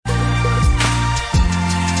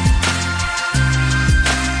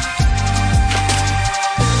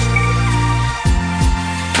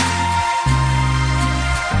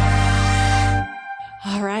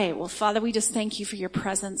Father, we just thank you for your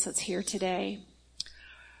presence that's here today.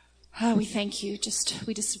 Oh, we thank you.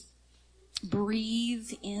 We just breathe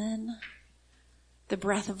in the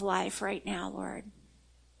breath of life right now, Lord.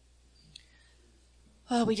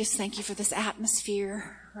 Oh, we just thank you for this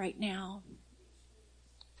atmosphere right now.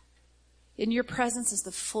 In your presence is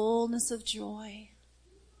the fullness of joy,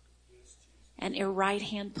 and your right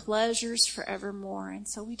hand pleasures forevermore. And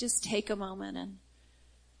so we just take a moment and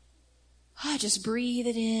just breathe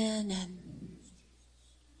it in. And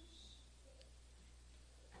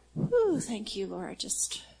thank you, Lord.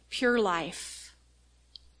 Just pure life.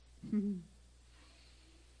 Thank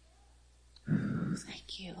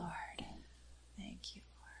you, Lord. Thank you,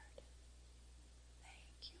 Lord.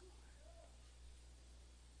 Thank you, Lord.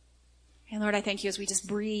 And Lord, I thank you as we just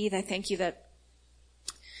breathe. I thank you that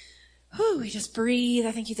we just breathe.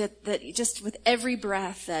 I thank you that just with every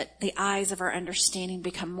breath that the eyes of our understanding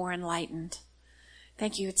become more enlightened.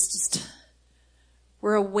 Thank you. It's just,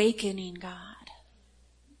 we're awakening, God.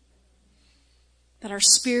 That our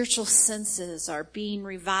spiritual senses are being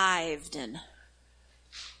revived and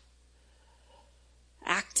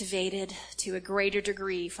activated to a greater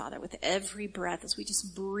degree, Father, with every breath as we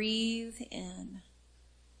just breathe in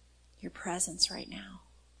your presence right now.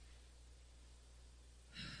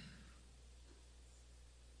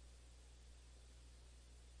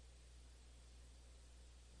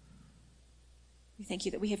 We thank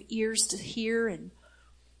you that we have ears to hear and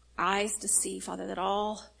eyes to see, Father, that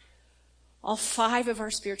all five of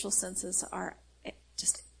our spiritual senses are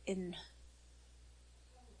just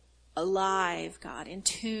alive, God, in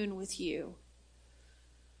tune with you.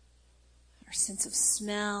 Our sense of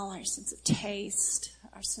smell, our sense of taste,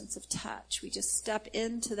 our sense of touch. We just step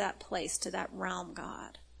into that place, to that realm,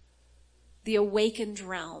 God. The awakened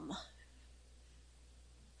realm.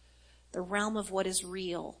 The realm of what is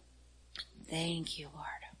real. Thank you, Lord.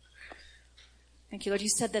 Thank you, Lord. You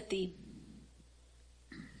said that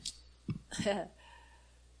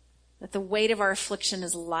that the weight of our affliction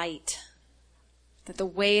is light. That the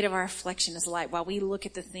weight of our affliction is light while we look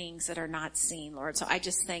at the things that are not seen, Lord. So I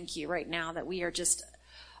just thank you right now that we are just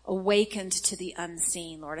awakened to the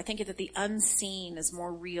unseen, Lord. I think that the unseen is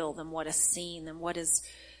more real than what is seen, than what is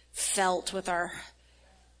felt with our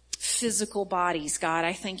physical bodies, God.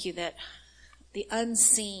 I thank you that the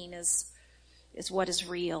unseen is what is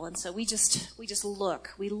real. And so we just look.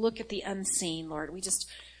 We look at the unseen, Lord. We just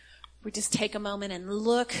take a moment and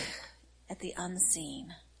look at the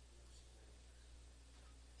unseen.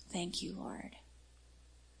 Thank you, Lord.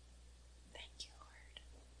 Thank you, Lord.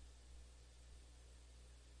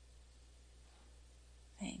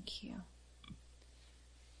 Thank you.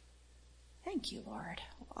 Thank you, Lord.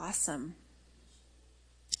 Awesome.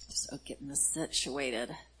 Just getting this situated.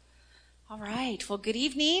 All right. Well, good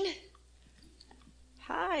evening.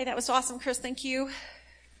 Hi, that was awesome, Chris. Thank you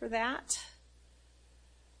for that.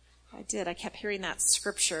 I did. I kept hearing that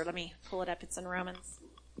scripture. Let me pull it up. It's in Romans.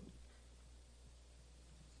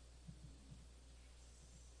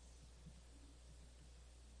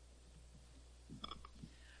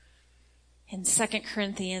 In 2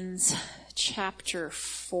 Corinthians chapter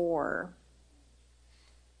 4.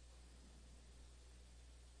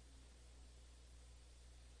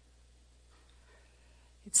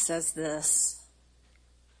 It says this.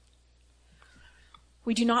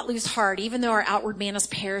 We do not lose heart, even though our outward man is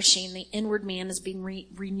perishing, the inward man is being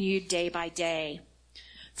renewed day by day.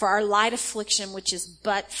 For our light affliction, which is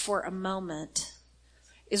but for a moment,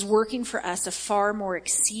 is working for us a far more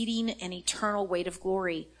exceeding and eternal weight of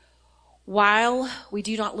glory, while we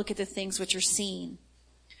do not look at the things which are seen,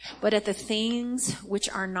 but at the things which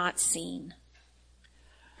are not seen.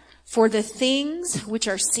 For the things which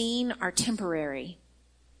are seen are temporary,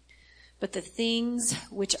 but the things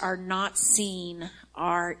which are not seen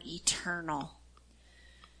are eternal.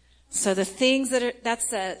 So the things that are,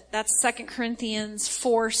 that's 2 Corinthians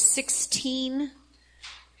 4:16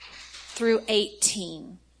 through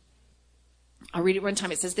 18. I'll read it one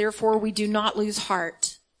time. It says, therefore we do not lose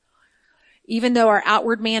heart. Even though our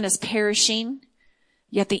outward man is perishing,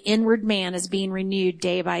 yet the inward man is being renewed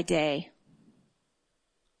day by day.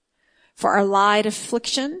 For our light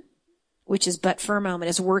affliction, which is but for a moment,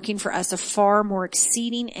 is working for us a far more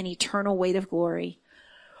exceeding and eternal weight of glory,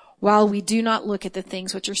 while we do not look at the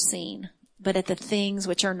things which are seen, but at the things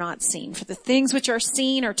which are not seen. For the things which are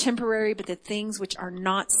seen are temporary, but the things which are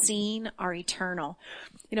not seen are eternal.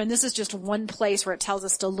 And this is just one place where it tells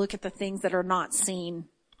us to look at the things that are not seen.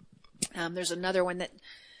 There's another one that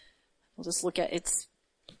we'll just look at. It's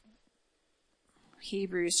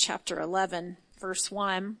Hebrews chapter 11, verse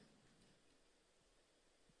 1.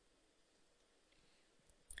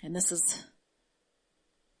 And this is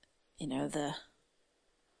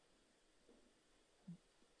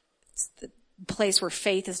it's the place where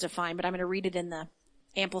faith is defined, but I'm going to read it in the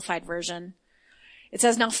Amplified Version. It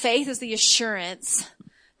says, now faith is the assurance,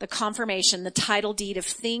 the confirmation, the title deed of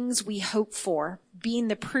things we hope for, being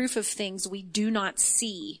the proof of things we do not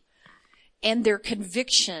see, and their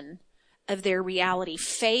conviction of their reality.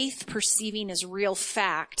 Faith perceiving as real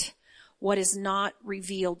fact what is not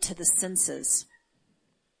revealed to the senses.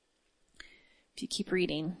 If you keep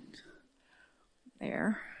reading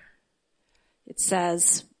there, it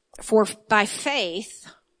says, for by faith,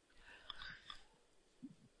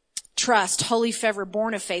 trust, holy fervor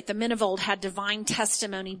born of faith, the men of old had divine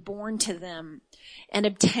testimony born to them and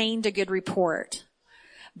obtained a good report.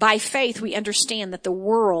 By faith, we understand that the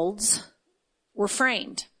worlds were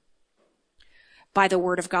framed by the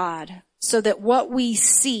word of God, so that what we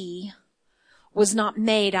see was not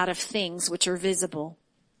made out of things which are visible.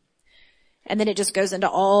 And then it just goes into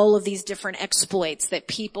all of these different exploits that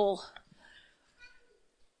people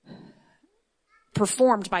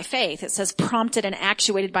performed by faith. It says, prompted and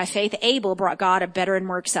actuated by faith, Abel brought God a better and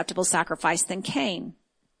more acceptable sacrifice than Cain,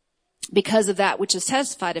 because of that which is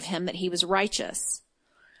testified of him that he was righteous.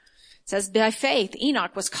 It says, by faith,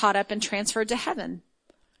 Enoch was caught up and transferred to heaven.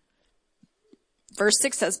 Verse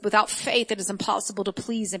 6 says, without faith it is impossible to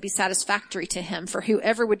please and be satisfactory to him, for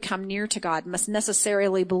whoever would come near to God must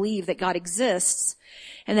necessarily believe that God exists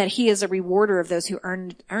and that he is a rewarder of those who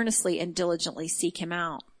earnestly and diligently seek him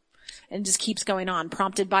out. And it just keeps going on.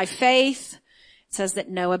 Prompted by faith, it says that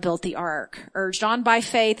Noah built the ark. Urged on by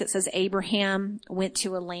faith, it says Abraham went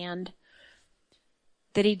to a land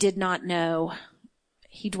that he did not know.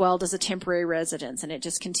 He dwelled as a temporary residence, and it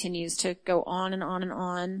just continues to go on and on and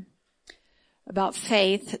on. About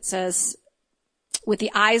faith, it says, with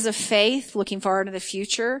the eyes of faith, looking forward to the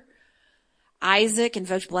future, Isaac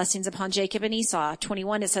invoked blessings upon Jacob and Esau.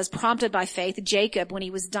 21, it says, prompted by faith, Jacob, when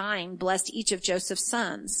he was dying, blessed each of Joseph's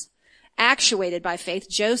sons. Actuated by faith,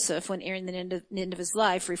 Joseph, when nearing the end of his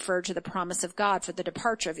life, referred to the promise of God for the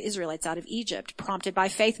departure of Israelites out of Egypt. Prompted by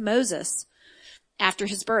faith, Moses, after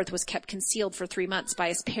his birth, was kept concealed for 3 months by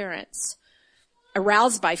his parents.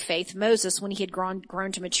 Aroused by faith, Moses, when he had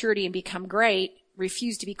grown to maturity and become great,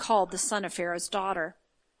 refused to be called the son of Pharaoh's daughter.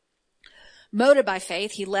 Motivated by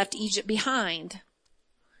faith, he left Egypt behind.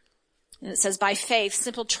 And it says, by faith,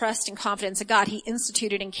 simple trust and confidence in God, he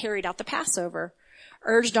instituted and carried out the Passover.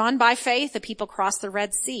 Urged on by faith, the people crossed the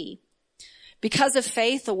Red Sea. Because of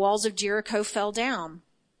faith, the walls of Jericho fell down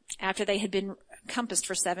after they had been encompassed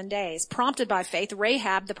for 7 days. Prompted by faith,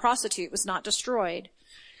 Rahab, the prostitute, was not destroyed.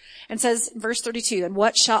 And says, verse 32, and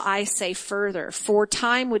what shall I say further? For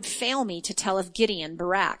time would fail me to tell of Gideon,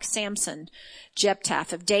 Barak, Samson, Jephthah,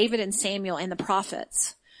 of David and Samuel and the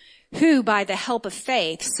prophets, who by the help of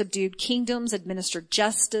faith subdued kingdoms, administered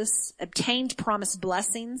justice, obtained promised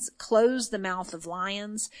blessings, closed the mouth of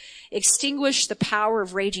lions, extinguished the power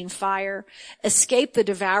of raging fire, escaped the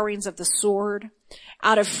devourings of the sword.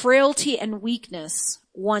 Out of frailty and weakness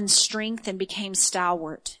won strength and became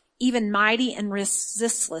stalwart, even mighty and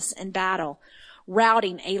resistless in battle,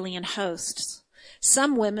 routing alien hosts.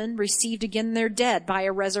 Some women received again their dead by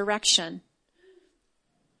a resurrection.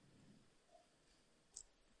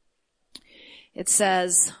 It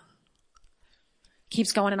says,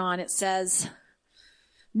 keeps going on, it says,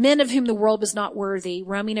 men of whom the world was not worthy,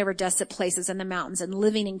 roaming over desolate places in the mountains and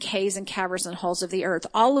living in caves and caverns and holes of the earth.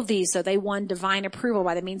 All of these, though they won divine approval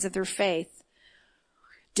by the means of their faith,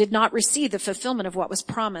 did not receive the fulfillment of what was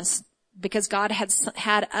promised, because God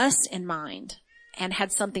had us in mind and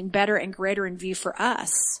had something better and greater in view for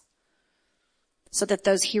us, so that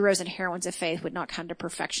those heroes and heroines of faith would not come to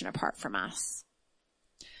perfection apart from us.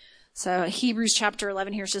 So Hebrews chapter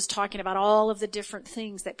 11 here is just talking about all of the different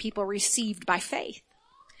things that people received by faith.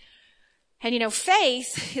 And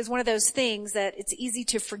faith is one of those things that it's easy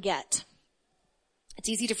to forget. It's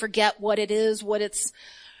easy to forget what it is, what it's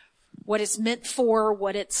meant for,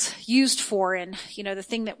 what it's used for. And, the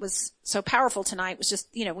thing that was so powerful tonight was just,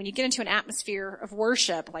 when you get into an atmosphere of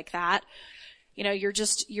worship like that,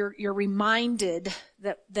 you're reminded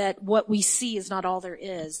that what we see is not all there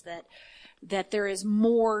is, that there is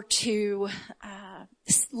more to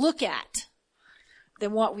look at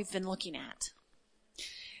than what we've been looking at.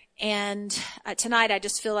 And tonight I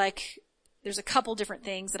just feel like there's a couple different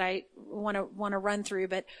things that I want to run through,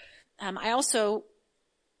 but I also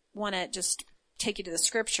want to just take you to the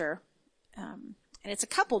scripture. And it's a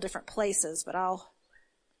couple different places, but I'll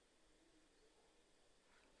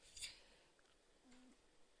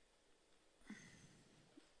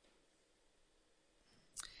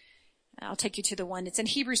take you to the one. It's in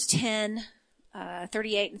Hebrews 10,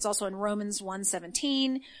 38. And it's also in Romans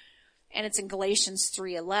 1:17. and it's in Galatians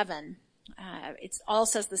 3:11. It all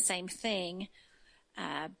says the same thing,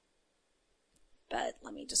 but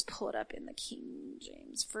let me just pull it up in the King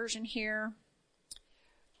James Version here.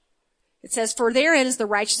 It says, "For therein is the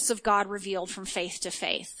righteousness of God revealed from faith to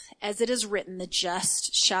faith. As it is written, the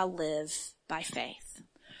just shall live by faith."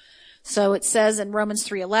 So it says in Romans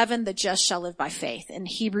 3:11, the just shall live by faith. In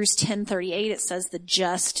Hebrews 10:38, it says the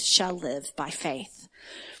just shall live by faith.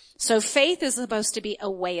 So faith is supposed to be a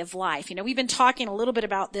way of life. You know, we've been talking a little bit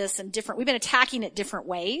about this we've been attacking it different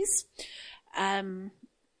ways. And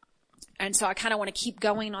so I kind of want to keep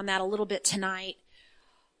going on that a little bit tonight.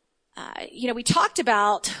 We talked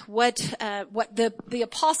about what the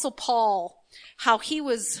Apostle Paul, how he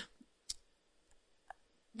was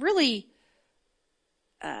really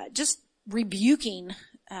just rebuking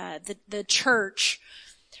the church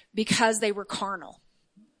because they were carnal.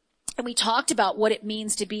 And we talked about what it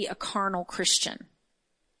means to be a carnal Christian.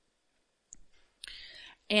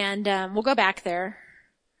 And we'll go back there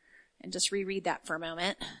and just reread that for a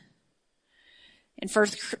moment. In 1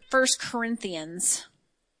 Corinthians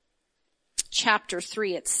chapter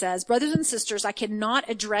 3, it says, "Brothers and sisters, I cannot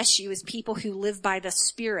address you as people who live by the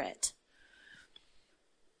Spirit."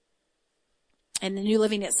 In the New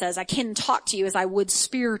Living, it says, "I can talk to you as I would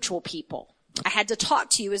spiritual people. I had to talk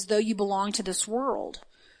to you as though you belonged to this world,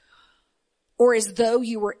 or as though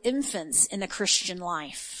you were infants in the Christian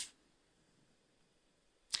life.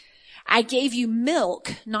 I gave you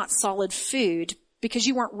milk, not solid food, because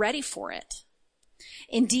you weren't ready for it.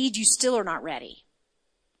 Indeed, you still are not ready.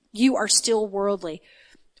 You are still worldly,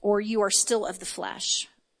 or you are still of the flesh."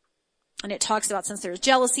 And it talks about, since there is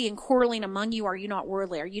jealousy and quarreling among you, are you not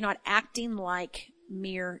worldly? Are you not acting like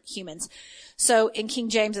mere humans? So in King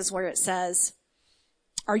James is where it says,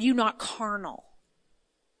 "Are you not carnal?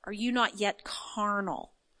 Are you not yet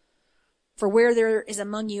carnal? For where there is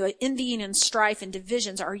among you envying and strife and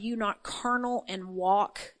divisions, are you not carnal and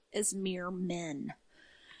walk as mere men?"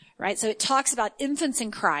 Right? So it talks about infants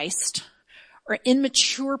in Christ, or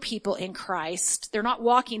immature people in Christ. They're not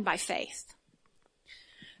walking by faith.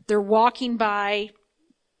 They're walking by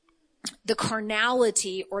the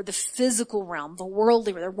carnality or the physical realm, the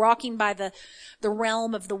worldly. They're walking by the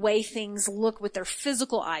realm of the way things look with their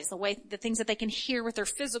physical eyes, the things that they can hear with their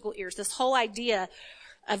physical ears. This whole idea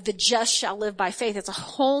of the just shall live by faith. It's a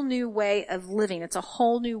whole new way of living. It's a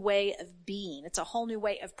whole new way of being. It's a whole new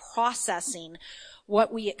way of processing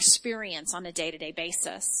what we experience on a day-to-day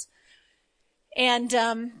basis. And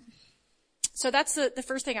so that's the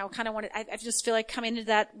first thing I kind of wanted. I just feel like coming into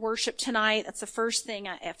that worship tonight, that's the first thing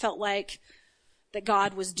I felt like that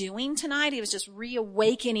God was doing tonight. He was just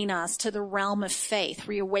reawakening us to the realm of faith,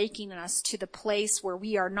 reawakening us to the place where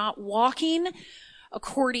we are not walking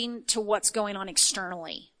according to what's going on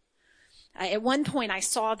externally. At one point I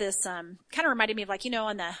saw this, kind of reminded me of, like,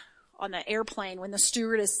 on the airplane when the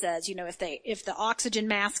stewardess says, if the oxygen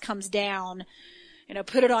mask comes down,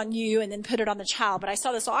 put it on you and then put it on the child. But I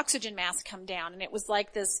saw this oxygen mask come down, and it was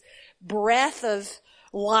like this breath of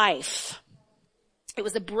life. It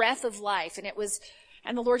was a breath of life,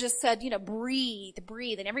 and the Lord just said, breathe.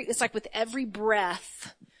 And it's like with every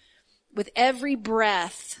breath,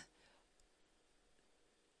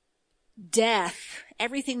 death,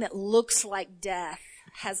 everything that looks like death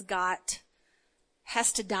has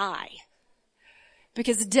to die.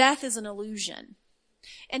 Because death is an illusion.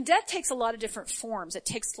 And death takes a lot of different forms. It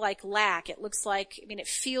takes like lack. It looks like, it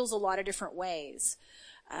feels a lot of different ways.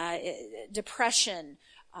 Depression,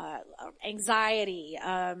 anxiety,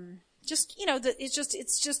 it's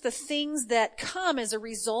just the things that come as a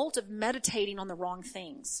result of meditating on the wrong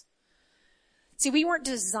things. See, we weren't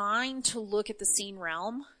designed to look at the seen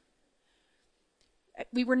realm.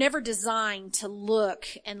 We were never designed to look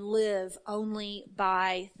and live only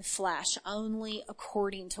by the flesh, only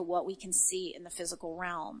according to what we can see in the physical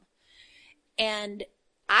realm. And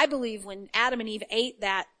I believe when Adam and Eve ate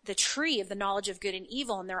the tree of the knowledge of good and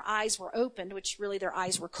evil, and their eyes were opened, which really their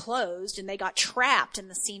eyes were closed, and they got trapped in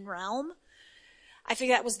the seen realm, I think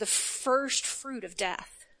that was the first fruit of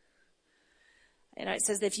death. And it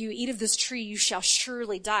says that if you eat of this tree, you shall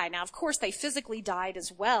surely die. Now, of course, they physically died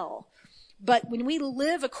as well. But when we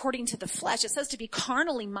live according to the flesh, it says to be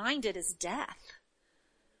carnally minded is death.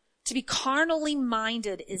 To be carnally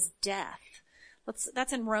minded is death.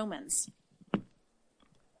 That's in Romans. I'm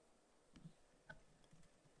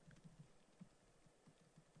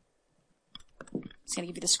just going to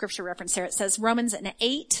give you the scripture reference there. It says Romans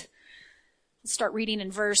 8. Let's start reading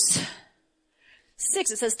in verse 6.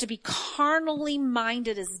 It says to be carnally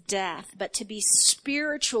minded is death, but to be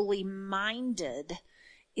spiritually minded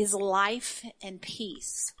is life and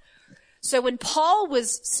peace. So when Paul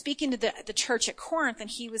was speaking to the church at Corinth, and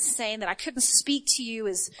he was saying that I couldn't speak to you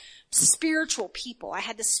as spiritual people. I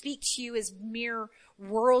had to speak to you as mere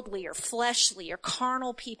worldly or fleshly or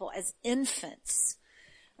carnal people, as infants.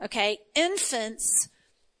 Okay? Infants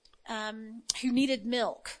who needed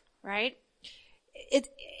milk, right?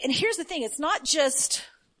 And here's the thing, it's not just,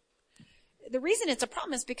 the reason it's a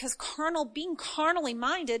problem is because being carnally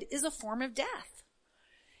minded is a form of death.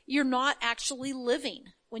 You're not actually living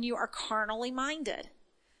when you are carnally minded.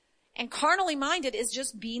 And carnally minded is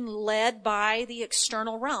just being led by the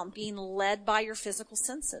external realm, being led by your physical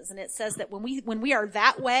senses. And it says that when we are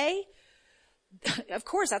that way, of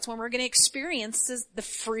course, that's when we're going to experience the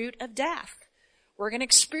fruit of death. We're going to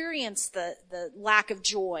experience the lack of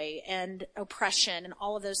joy and oppression and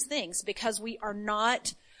all of those things because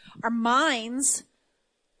our minds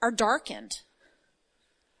are darkened.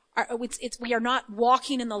 We are not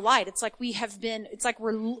walking in the light. It's like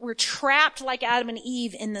we're trapped like Adam and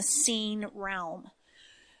Eve in the seen realm.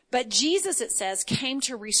 But Jesus, it says, came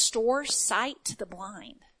to restore sight to the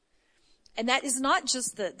blind. And that is not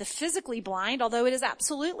just the physically blind, although it is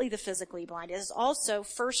absolutely the physically blind. It is also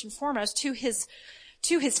first and foremost to his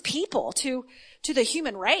people, to the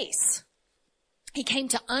human race. He came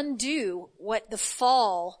to undo what the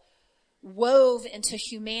fall wove into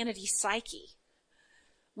humanity's psyche,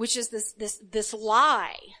 which is this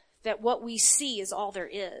lie that what we see is all there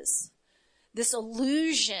is. This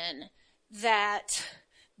illusion that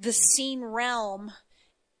the seen realm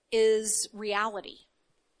is reality,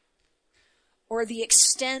 or the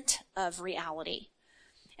extent of reality.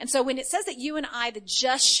 And so when it says that you and I, the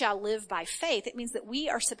just shall live by faith, it means that we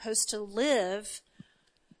are supposed to live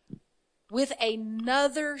with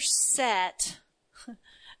another set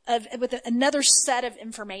of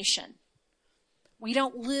information. We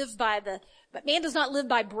don't live but man does not live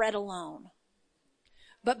by bread alone,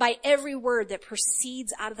 but by every word that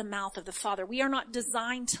proceeds out of the mouth of the Father. We are not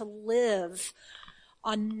designed to live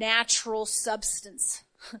on natural substance.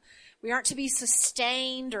 We aren't to be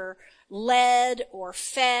sustained or led or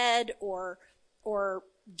fed or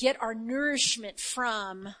get our nourishment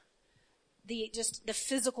from the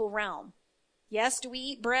physical realm. Yes, do we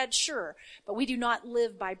eat bread? Sure. But we do not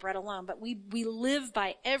live by bread alone. But we live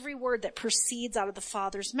by every word that proceeds out of the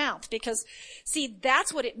Father's mouth. Because, see,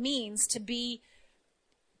 that's what it means to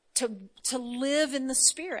live in the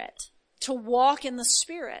Spirit, to walk in the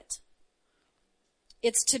Spirit.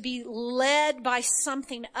 It's to be led by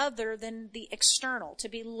something other than the external, to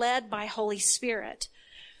be led by Holy Spirit.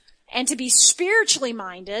 And to be spiritually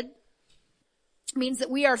minded means that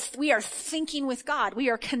we are thinking with God. We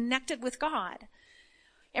are connected with God.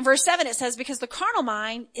 In verse 7 it says, because the carnal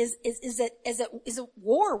mind is at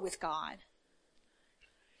war with God.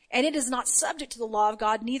 And it is not subject to the law of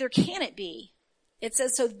God, neither can it be. It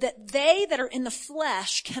says, so that they that are in the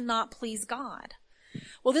flesh cannot please God.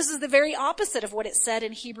 Well, this is the very opposite of what it said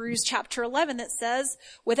in Hebrews chapter 11 that says,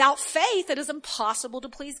 without faith it is impossible to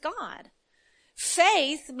please God.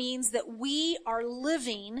 Faith means that we are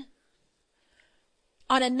living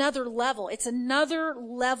on another level. It's another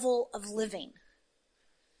level of living.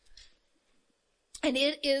 And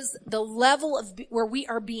it is the level of where we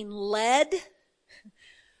are being led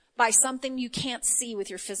by something you can't see with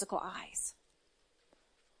your physical eyes.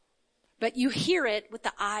 But you hear it with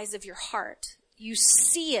the eyes of your heart. You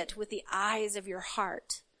see it with the eyes of your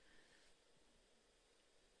heart.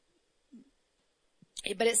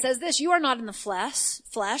 But it says this, you are not in the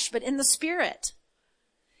flesh, but in the Spirit.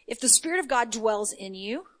 If the Spirit of God dwells in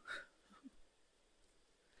you.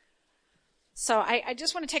 So I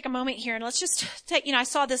just want to take a moment here and let's just take, I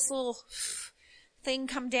saw this little thing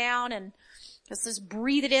come down and just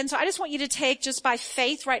breathe it in. So I just want you to take just by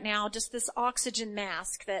faith right now, just this oxygen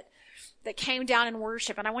mask that came down in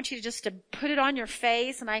worship. And I want you to put it on your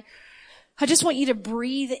face. And I just want you to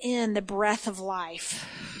breathe in the breath of life.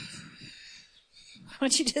 I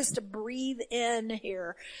want you just to breathe in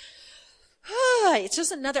here. It's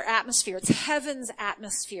just another atmosphere. It's heaven's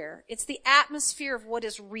atmosphere. It's the atmosphere of what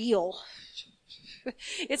is real.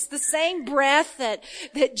 It's the same breath that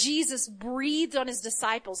Jesus breathed on his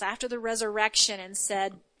disciples after the resurrection and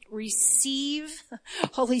said, receive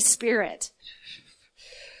Holy Spirit.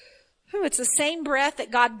 It's the same breath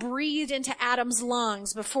that God breathed into Adam's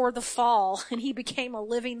lungs before the fall, and he became a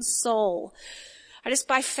living soul. I just,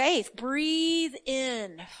 by faith, breathe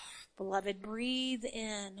in. Beloved, breathe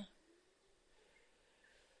in.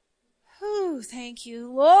 Thank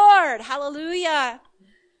you, Lord. Hallelujah.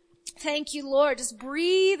 Thank you, Lord. Just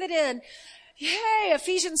breathe it in. Yay.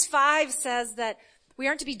 Ephesians 5 says that we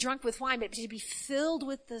aren't to be drunk with wine, but to be filled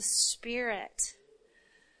with the Spirit.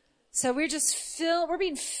 So we're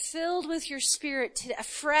being filled with your Spirit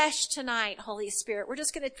afresh tonight, Holy Spirit. We're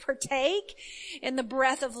just going to partake in the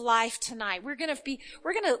breath of life tonight. We're going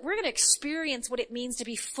to experience what it means to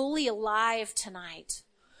be fully alive tonight,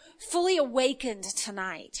 fully awakened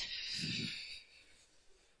tonight.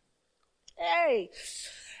 Hey.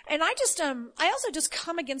 And I also just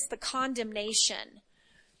come against the condemnation,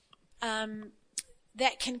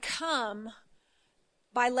 that can come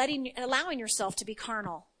by allowing yourself to be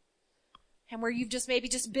carnal. And where you've just maybe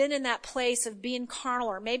just been in that place of being carnal,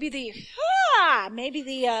 or maybe the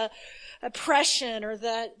oppression or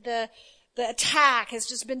the attack has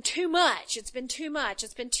just been too much. It's been too much.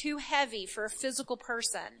 It's been too heavy for a physical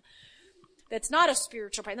person that's not a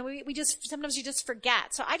spiritual person. Sometimes you just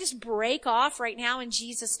forget. So I just break off right now in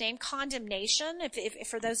Jesus' name condemnation if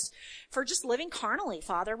for just living carnally,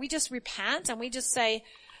 Father. We just repent and we just say,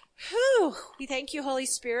 whew, we thank you, Holy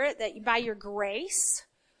Spirit, that by your grace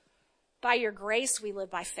we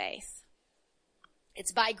live by faith.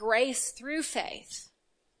 It's by grace through faith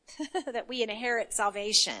that we inherit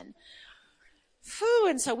salvation. Whew,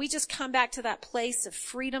 and so we just come back to that place of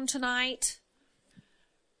freedom tonight.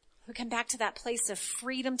 We come back to that place of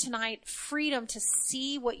freedom tonight. Freedom to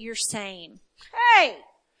see what you're saying. Hey!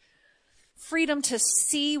 Freedom to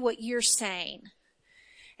see what you're saying.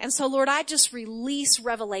 And so, Lord, I just release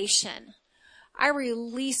revelation. I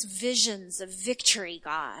release visions of victory,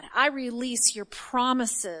 God. I release your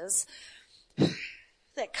promises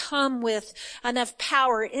that come with enough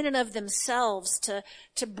power in and of themselves to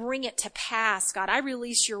bring it to pass, God. I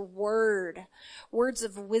release your word, words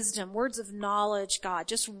of wisdom, words of knowledge, God,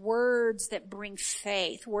 just words that bring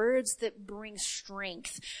faith, words that bring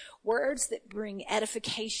strength, words that bring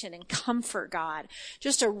edification and comfort, God.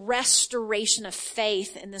 Just a restoration of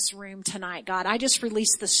faith in this room tonight, God. I just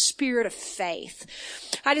release the spirit of faith.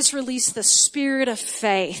 I just release the spirit of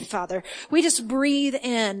faith, Father. We just breathe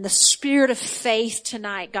in the spirit of faith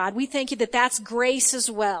tonight, God. We thank you that that's grace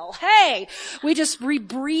as well. Hey, we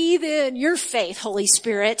breathe in your faith, Holy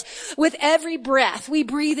Spirit. With every breath, we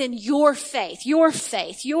breathe in your faith, your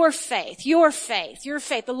faith, your faith, your faith, your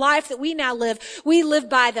faith. The life that we now live, we live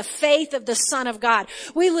by the faith of the Son of God.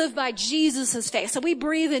 We live by Jesus' faith. So we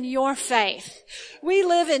breathe in your faith. We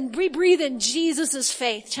breathe in Jesus'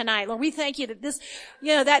 faith tonight. Lord, we thank you that this,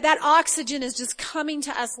 that oxygen is just coming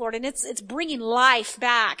to us, Lord, and it's bringing life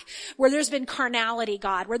back where there's been carnality,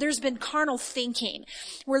 God, where there's been carnal thinking,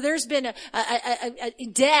 where there's been a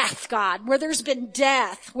death, God, where there's been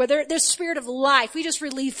death, where there's spirit of life. We just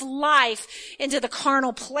release life into the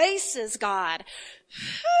carnal places, God.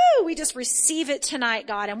 We just receive it tonight,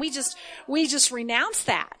 God, and we just renounce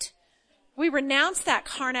that. We renounce that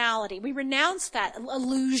carnality. We renounce that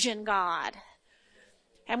illusion, God.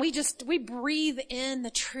 And we breathe in the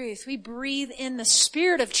truth. We breathe in the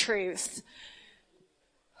spirit of truth.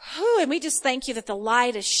 And we just thank you that the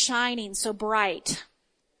light is shining so bright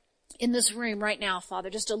in this room right now, Father.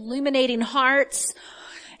 Just illuminating hearts,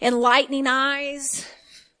 enlightening eyes.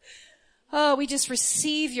 Oh, we just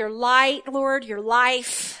receive your light, Lord, your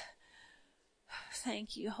life.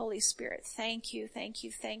 Thank you, Holy Spirit. Thank you, thank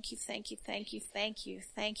you, thank you, thank you, thank you, thank you,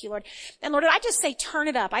 thank you, Lord. And Lord, I just say turn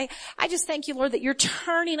it up. I just thank you, Lord, that you're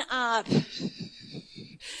turning up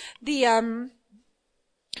the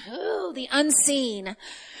unseen.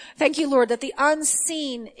 Thank you, Lord, that the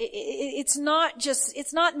unseen, it's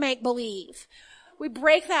not make-believe. We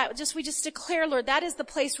break that. We just declare, Lord, that is the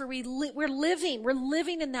place where we're living. We're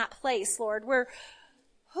living in that place, Lord.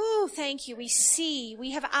 Thank you.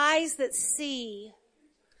 We have eyes that see.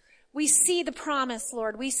 We see the promise,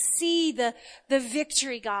 Lord. We see the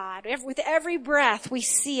victory, God. With every breath, we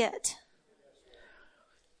see it.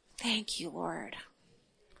 Thank you, Lord.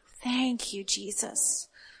 Thank you, Jesus.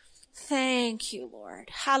 Thank you, Lord.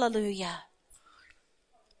 Hallelujah.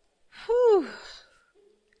 Whew.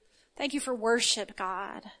 Thank you for worship,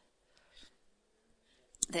 God.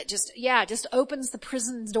 That just opens the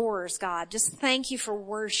prison's doors, God. Just thank you for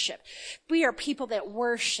worship. We are people that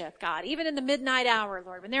worship, God. Even in the midnight hour,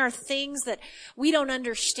 Lord, when there are things that we don't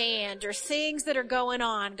understand or things that are going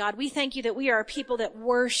on, God, we thank you that we are a people that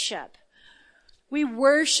worship. We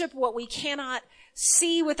worship what we cannot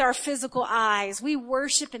see with our physical eyes. We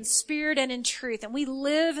worship in spirit and in truth, and we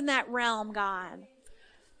live in that realm, God.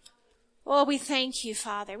 Oh, we thank you,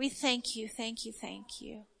 Father. We thank you, thank you, thank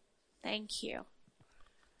you. Thank you.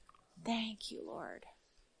 Thank you, Lord.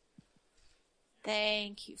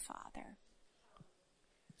 Thank you, Father.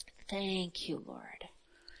 Thank you, Lord.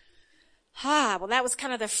 Well, that was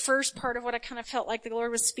kind of the first part of what I kind of felt like the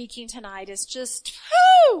Lord was speaking tonight is just,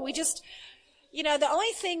 the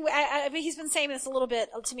only thing, he's been saying this a little bit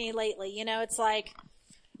to me lately, it's like,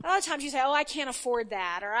 A lot of times you say, oh, I can't afford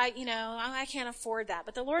that, or I can't afford that.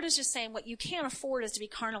 But the Lord is just saying what you can't afford is to be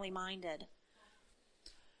carnally minded.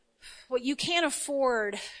 What you can't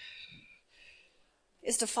afford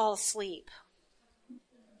is to fall asleep.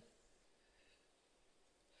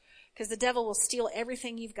 Because the devil will steal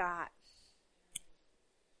everything you've got.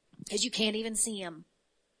 Because you can't even see him.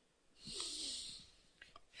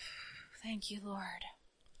 Thank you, Lord.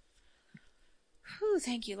 Whew,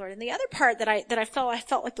 thank you, Lord. And the other part that I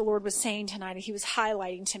felt like the Lord was saying tonight, he was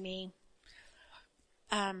highlighting to me.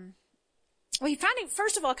 He finally,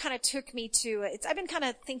 first of all, kind of took me to, I've been kind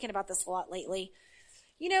of thinking about this a lot lately.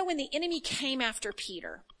 You know, when the enemy came after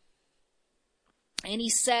Peter, and he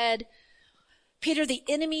said, Peter, the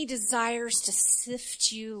enemy desires to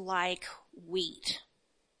sift you like wheat.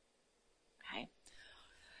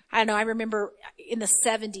 I don't know, I remember in the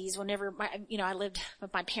 70s, whenever I lived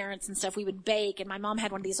with my parents and stuff, we would bake, and my mom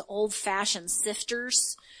had one of these old-fashioned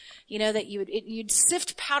sifters, that you'd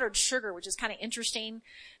sift powdered sugar, which is kind of interesting,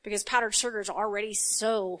 because powdered sugar is already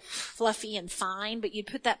so fluffy and fine, but you'd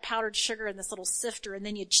put that powdered sugar in this little sifter, and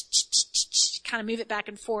then you'd kind of move it back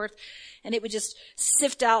and forth, and it would just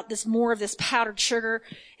sift out more of this powdered sugar,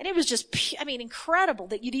 and it was just, incredible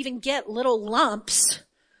that you'd even get little lumps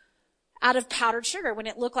out of powdered sugar when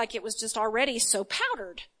it looked like it was just already so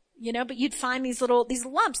powdered, but you'd find these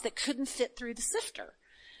lumps that couldn't fit through the sifter.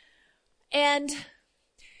 And,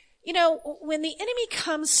 when the enemy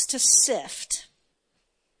comes to sift,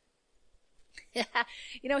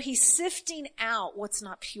 he's sifting out what's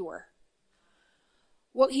not pure.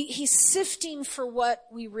 Well, he's sifting for what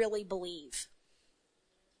we really believe.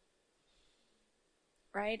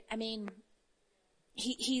 Right?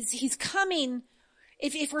 He's coming.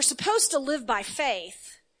 If we're supposed to live by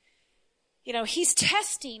faith, he's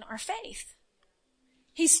testing our faith.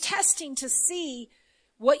 He's testing to see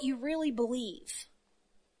what you really believe.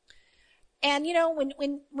 And,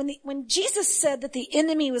 when Jesus said that the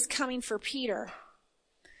enemy was coming for Peter,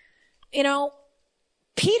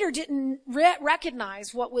 Peter didn't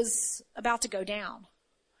recognize what was about to go down.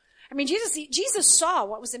 Jesus saw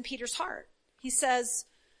what was in Peter's heart. He says,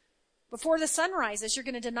 before the sun rises, you're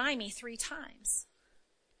going to deny me 3 times.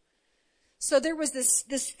 So there was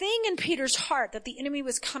this thing in Peter's heart that the enemy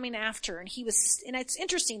was coming after, and it's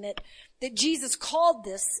interesting that Jesus called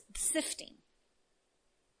this sifting.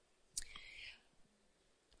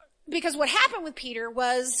 Because what happened with Peter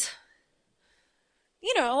was,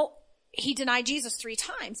 he denied Jesus 3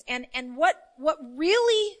 times. And what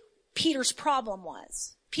really Peter's problem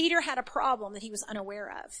was, Peter had a problem that he was unaware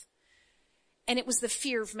of. And it was the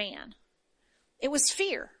fear of man. It was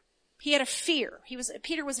fear. He had a fear.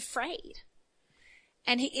 Peter was afraid.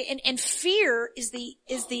 And fear is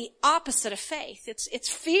the opposite of faith. It's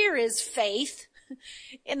fear is faith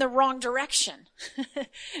in the wrong direction.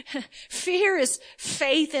 Fear is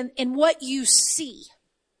faith in what you see,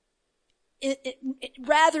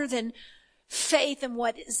 rather than faith in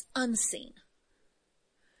what is unseen.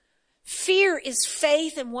 Fear is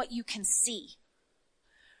faith in what you can see,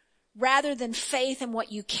 rather than faith in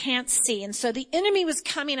what you can't see. And so the enemy was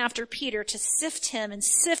coming after Peter to sift him and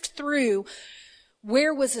sift through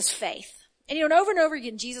where was his faith. And over and over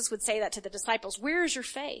again, Jesus would say that to the disciples. Where is your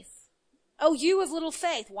faith? Oh, you of little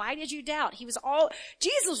faith. Why did you doubt?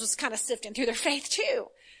 Jesus was kind of sifting through their faith too.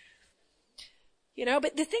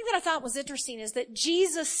 But the thing that I thought was interesting is that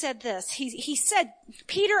Jesus said this. He said,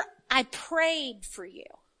 Peter, I prayed for you.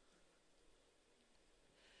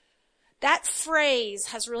 That phrase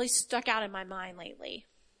has really stuck out in my mind lately.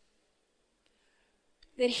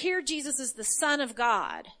 That here Jesus is the Son of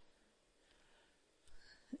God,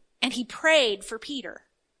 and he prayed for Peter.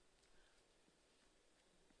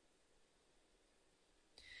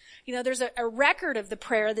 There's a record of the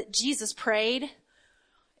prayer that Jesus prayed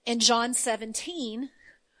in John 17.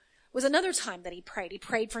 Was another time that he prayed. He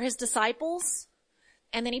prayed for his disciples,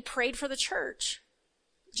 and then he prayed for the church.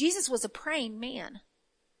 Jesus was a praying man.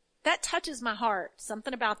 That touches my heart.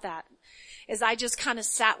 Something about that, as I just kind of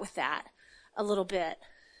sat with that a little bit.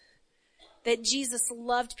 That Jesus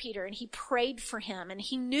loved Peter, and he prayed for him, and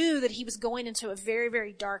he knew that he was going into a very,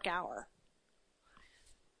 very dark hour.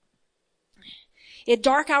 A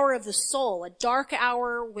dark hour of the soul, a dark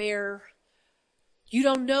hour where you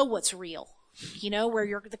don't know what's real,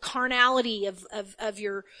 where the carnality of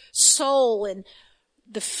your soul and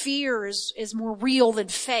the fear is more real than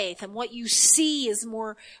faith, and what you see is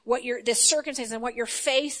more the circumstance and what you're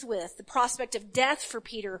faced with. The prospect of death for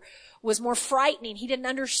Peter was more frightening. He didn't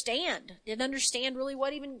understand really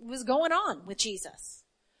what even was going on with Jesus.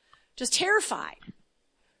 Just terrified.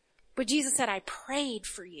 But Jesus said, I prayed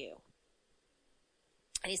for you.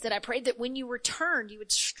 And he said, I prayed that when you returned, you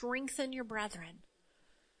would strengthen your brethren.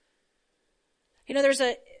 You know,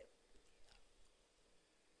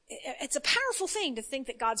 it's a powerful thing to think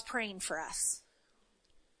that God's praying for us.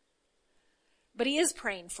 But he is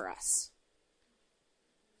praying for us.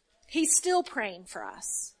 He's still praying for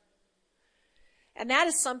us. And that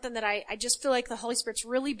is something that I just feel like the Holy Spirit's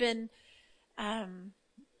really been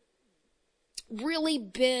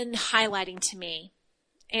highlighting to me.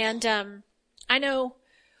 And I know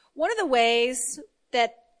one of the ways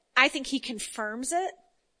that I think he confirms it,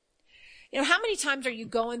 you know, how many times are you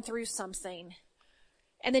going through something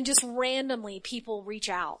and then just randomly people reach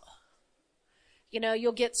out? You know,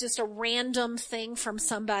 you'll get just a random thing from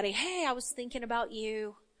somebody. Hey, I was thinking about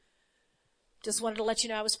you. Just wanted to let you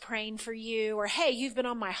know I was praying for you. Or, hey, you've been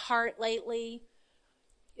on my heart lately.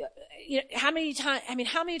 You know, how many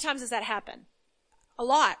times does that happen? A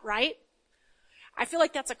lot, right? I feel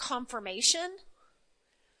like that's a confirmation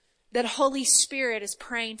that Holy Spirit is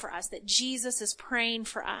praying for us, that Jesus is praying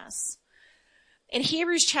for us. In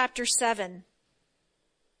Hebrews chapter 7,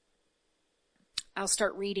 I'll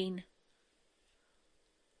start reading.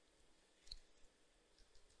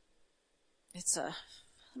 Let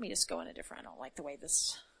me just go in a different, I don't like the way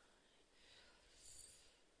this,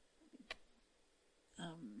 that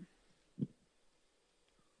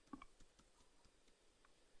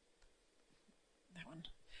one,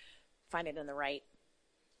 find it in the right.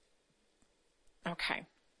 Okay.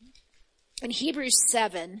 In Hebrews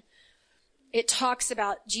 7, it talks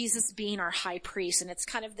about Jesus being our high priest, and it's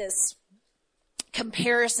kind of this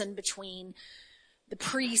comparison between the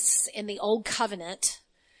priests in the old covenant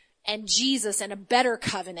and Jesus in a better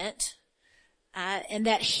covenant, and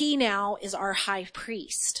that he now is our high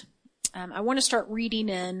priest. I want to start reading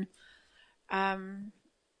in, let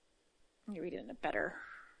me read it in a better,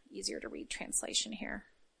 easier to read translation here.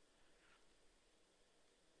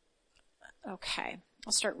 Okay,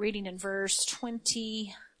 I'll start reading in verse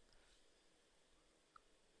 20.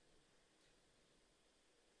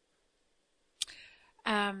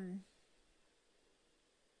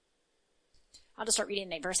 I'll just start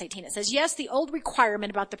reading in verse 18. It says, yes, the old requirement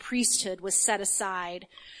about the priesthood was set aside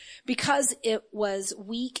because it was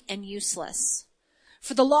weak and useless.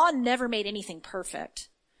 For the law never made anything perfect.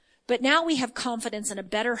 But now we have confidence in a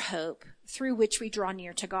better hope through which we draw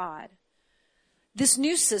near to God. This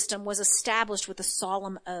new system was established with a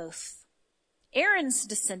solemn oath. Aaron's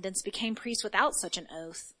descendants became priests without such an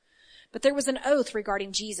oath. But there was an oath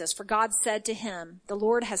regarding Jesus, for God said to him, the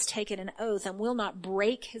Lord has taken an oath and will not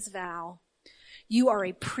break his vow. You are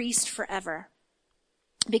a priest forever.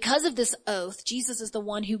 Because of this oath, Jesus is the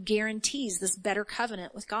one who guarantees this better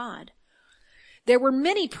covenant with God. There were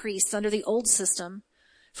many priests under the old system,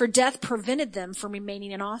 for death prevented them from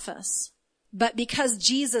remaining in office. But because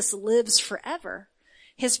Jesus lives forever,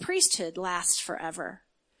 his priesthood lasts forever.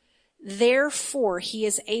 Therefore, he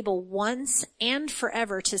is able once and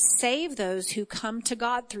forever to save those who come to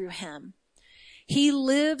God through him. He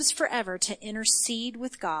lives forever to intercede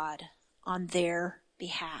with God on their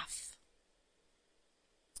behalf.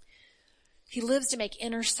 He lives to make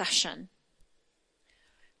intercession.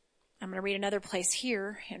 I'm going to read another place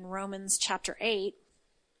here in Romans chapter 8,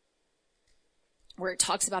 where it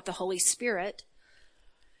talks about the Holy Spirit.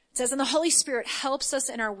 It says, and the Holy Spirit helps us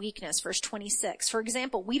in our weakness, verse 26. For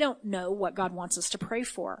example, we don't know what God wants us to pray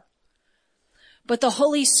for, but the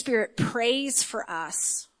Holy Spirit prays for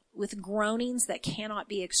us with groanings that cannot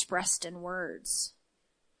be expressed in words.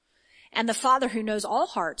 And the Father who knows all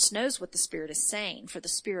hearts knows what the Spirit is saying, for the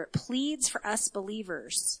Spirit pleads for us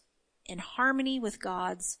believers in harmony with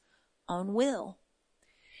God's own will.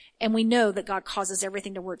 And we know that God causes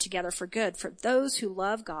everything to work together for good for those who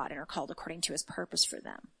love God and are called according to his purpose for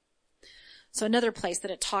them. So another place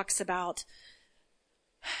that it talks about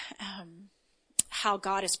how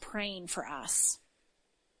God is praying for us.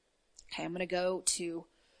 Okay, I'm going to go to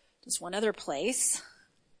just one other place.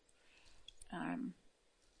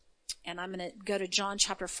 And I'm going to go to John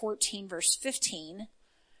chapter 14, verse 15.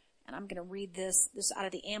 And I'm going to read this out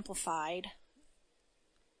of the Amplified,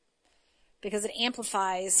 because it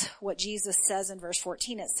amplifies what Jesus says in verse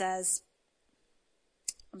 14. It says,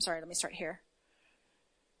 let me start here.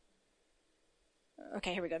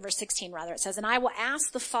 Okay, here we go. Verse 16 rather. It says, and I will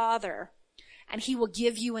ask the Father, and he will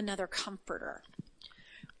give you another comforter.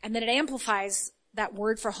 And then it amplifies that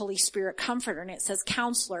word for Holy Spirit, comforter, and it says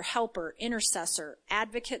counselor, helper, intercessor,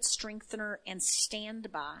 advocate, strengthener, and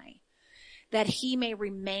standby, that he may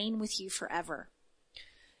remain with you forever.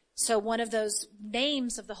 So one of those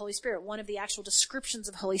names of the Holy Spirit, one of the actual descriptions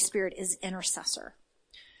of Holy Spirit is intercessor.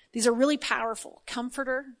 These are really powerful.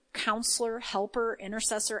 Comforter, counselor, helper,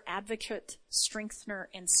 intercessor, advocate, strengthener,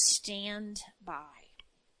 and stand by.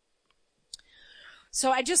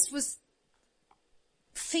 So I just was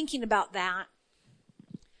thinking about that,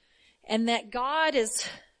 and that God is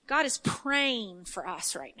praying for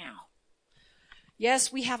us right now.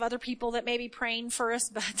 Yes, we have other people that may be praying for us,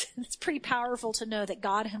 but it's pretty powerful to know that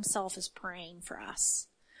God himself is praying for us.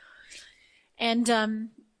 And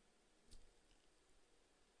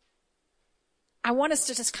I want us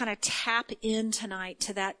to just kind of tap in tonight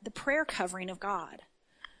to the prayer covering of God.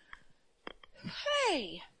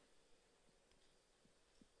 Hey!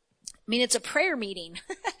 I mean, it's a prayer meeting,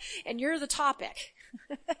 and you're the topic.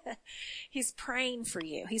 He's praying for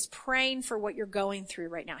you. He's praying for what you're going through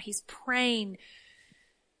right now. He's praying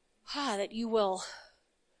that you will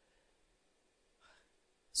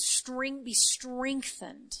be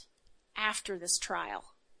strengthened after this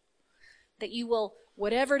trial. That you will,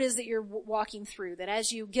 whatever it is that you're walking through, that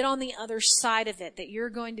as you get on the other side of it, that you're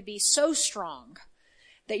going to be so strong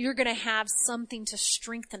that you're going to have something to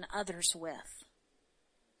strengthen others with.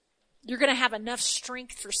 You're going to have enough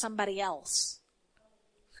strength for somebody else.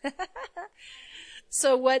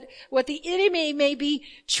 So what the enemy may be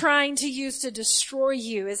trying to use to destroy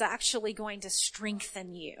you is actually going to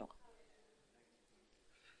strengthen you.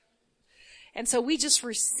 And so we just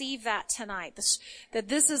receive that tonight, that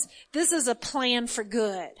this is a plan for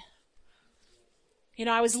good. You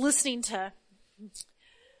know, I was listening to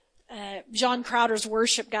John Crowder's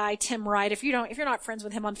worship guy, Tim Wright. If you're not friends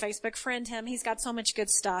with him on Facebook, friend him. He's got so much good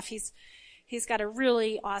stuff. He's got a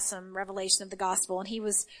really awesome revelation of the gospel, and he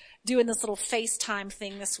was doing this little FaceTime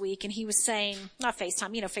thing this week, and he was saying, not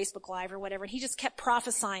FaceTime, Facebook Live or whatever, and he just kept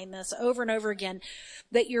prophesying this over and over again,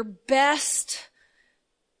 that your best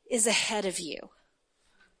is ahead of you,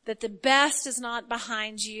 that the best is not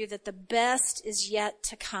behind you, that the best is yet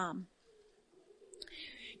to come.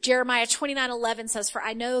 Jeremiah 29:11 says, "For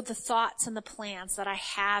I know the thoughts and the plans that I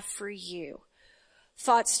have for you,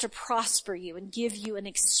 thoughts to prosper you and give you an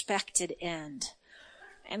expected end."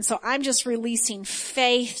 And so I'm just releasing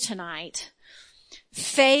faith tonight.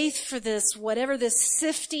 Faith for this, whatever this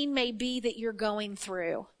sifting may be that you're going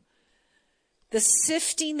through. The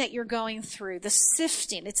sifting that you're going through. The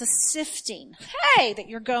sifting. It's a sifting. Hey, that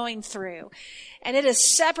you're going through. And it is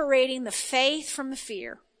separating the faith from the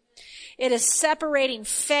fear. It is separating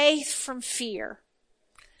faith from fear.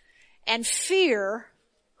 And fear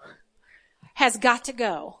has got to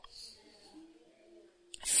go.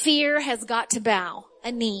 Fear has got to bow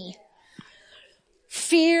a knee.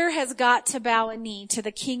 Fear has got to bow a knee to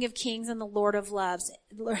the King of Kings and the Lord of Loves.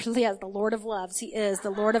 Yes, the Lord of Loves. He is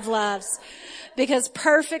the Lord of Loves. Because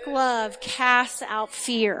perfect love casts out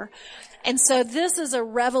fear. And so this is a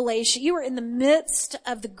revelation. You are in the midst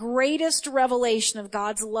of the greatest revelation of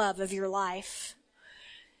God's love of your life.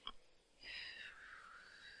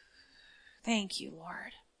 Thank you,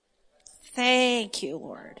 Lord. Thank you,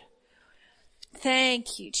 Lord.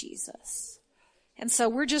 Thank you, Jesus. And so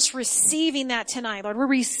we're just receiving that tonight, Lord. We're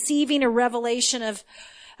receiving a revelation of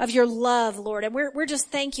your love, Lord. And we're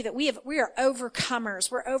just thank you that we are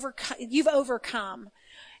overcomers. You've overcome.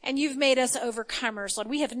 And you've made us overcomers, Lord.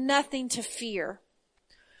 We have nothing to fear.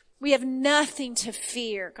 We have nothing to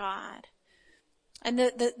fear, God. And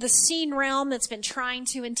the seen realm that's been trying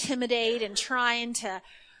to intimidate and trying to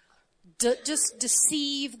just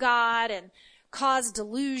deceive, God, and cause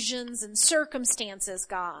delusions and circumstances,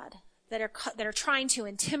 God, that are trying to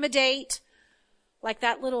intimidate, like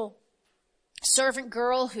that little servant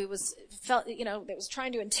girl that was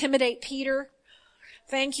trying to intimidate Peter.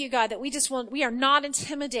 Thank you, God, that we are not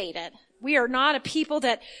intimidated. We are not a people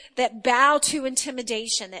that bow to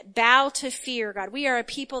intimidation, that bow to fear, God. We are a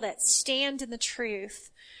people that stand in the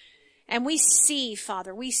truth. And we see,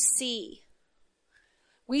 Father, we see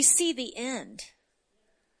the end.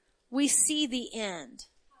 We see the end.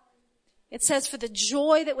 It says, for the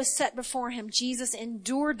joy that was set before him, Jesus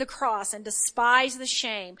endured the cross and despised the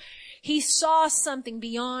shame. He saw something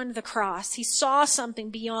beyond the cross. He saw something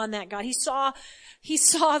beyond that, God. He saw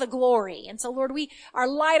the glory. And so, Lord, our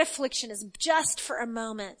light affliction is just for a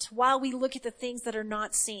moment while we look at the things that are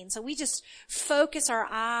not seen. So we just focus our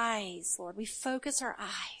eyes, Lord. We focus our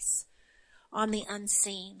eyes on the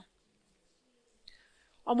unseen,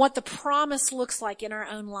 on what the promise looks like in our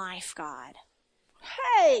own life, God.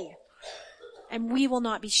 Hey! And we will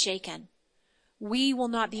not be shaken. We will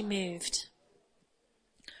not be moved.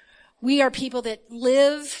 We are people that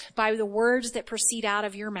live by the words that proceed out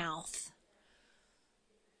of your mouth.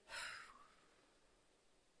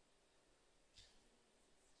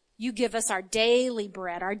 You give us our daily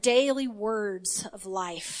bread, our daily words of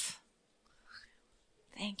life.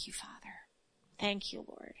 Thank you, Father. Thank you,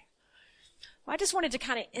 Lord. Well, I just wanted to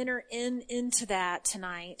kind of enter into that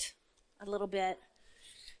tonight a little bit.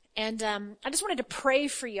 And I just wanted to pray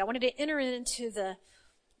for you. I wanted to enter into the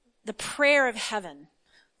prayer of heaven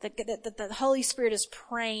that the Holy Spirit is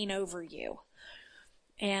praying over you.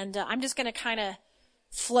 And I'm just going to kind of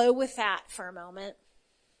flow with that for a moment.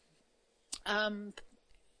 And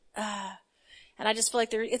I just feel like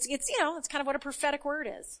it's kind of what a prophetic word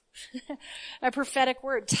is. A prophetic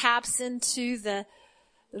word taps into the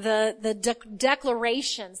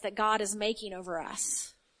declarations that God is making over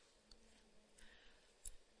us.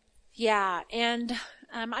 Yeah. And,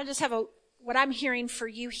 I just have what I'm hearing for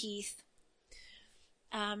you, Heath,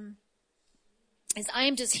 is I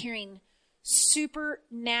am just hearing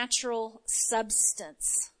supernatural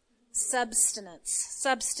sustenance, supernatural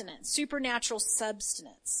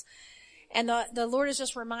sustenance. And the Lord is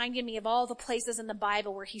just reminding me of all the places in the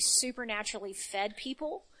Bible where he supernaturally fed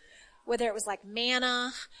people, whether it was like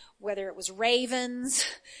manna, whether it was ravens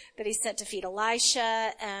that he sent to feed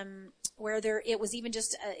Elisha, it was even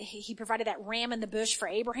just, he provided that ram in the bush for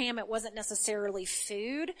Abraham. It wasn't necessarily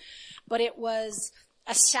food, but it was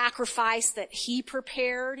a sacrifice that he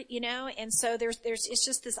prepared, and so it's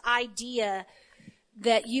just this idea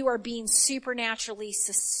that you are being supernaturally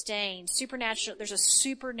sustained. Supernatural, there's a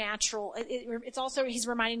supernatural, it's also, he's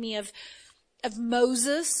reminding me of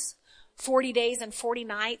Moses, 40 days and 40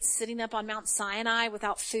 nights sitting up on Mount Sinai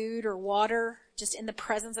without food or water, just in the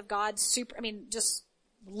presence of God, just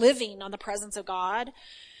living on the presence of God,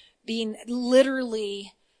 being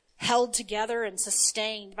literally held together and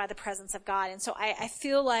sustained by the presence of God. And so I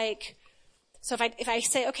feel like, if I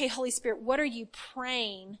say, okay, Holy Spirit, what are you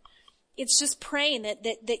praying? It's just praying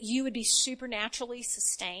that you would be supernaturally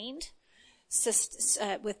sustained,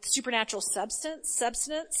 with supernatural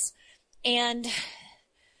substance. And,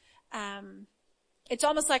 it's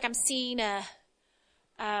almost like I'm seeing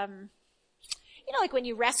like when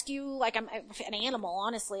you rescue, like an animal,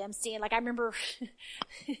 honestly, I'm seeing, like I remember,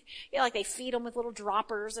 like they feed them with little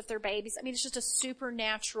droppers if they're babies. It's just a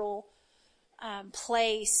supernatural,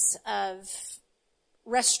 place of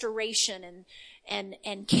restoration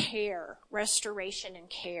and care, restoration and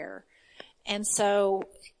care. And so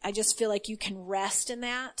I just feel like you can rest in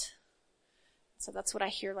that. So that's what I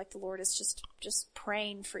hear, like the Lord is just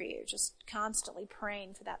praying for you, just constantly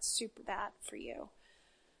praying for that for you.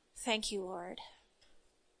 Thank you, Lord.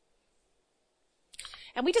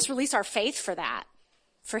 And we just release our faith for that,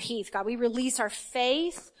 for Heath. God, we release our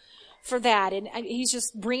faith for that. And he's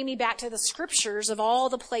just bringing me back to the scriptures of all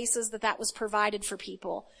the places that was provided for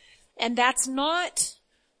people. And that's not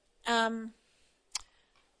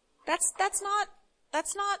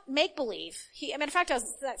make believe. In fact,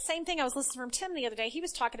 that same thing I was listening from Tim the other day. He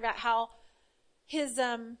was talking about how his,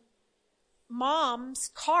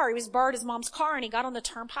 mom's car, he was borrowed his mom's car and he got on the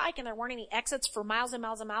turnpike and there weren't any exits for miles and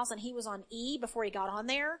miles and miles and he was on E before he got on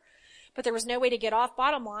there, but there was no way to get off.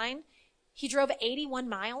 Bottom line, he drove 81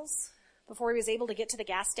 miles before he was able to get to the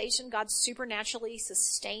gas station. God supernaturally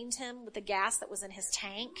sustained him with the gas that was in his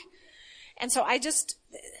tank. And so I didn't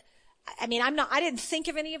think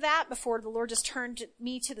of any of that before the Lord just turned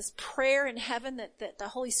me to this prayer in heaven that the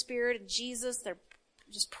Holy Spirit and Jesus, they're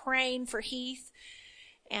just praying for Heath.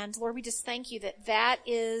 And Lord, we just thank you that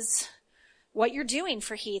is what you're doing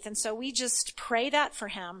for Heath. And so we just pray that for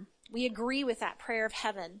him. We agree with that prayer of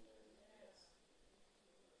heaven.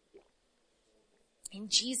 In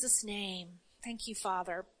Jesus' name. Thank you,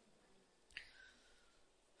 Father.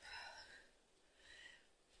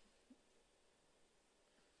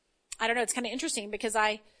 I don't know, it's kind of interesting because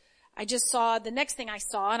I just saw, the next thing I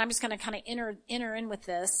saw, and I'm just going to kind of enter in with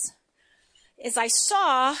this, is I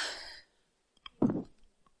saw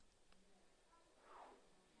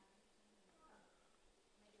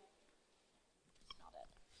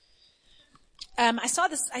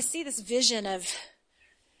I see this vision of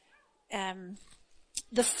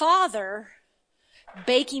the Father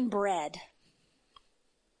baking bread.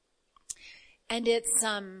 And it's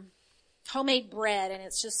homemade bread, and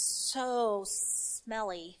it's just so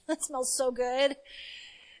smelly. It smells so good.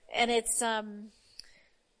 And it's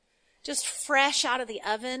just fresh out of the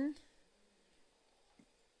oven.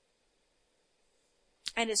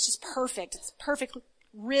 And it's just perfect. It's perfectly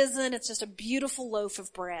risen. It's just a beautiful loaf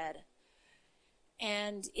of bread.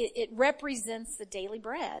 And it represents the daily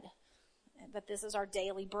bread, that this is our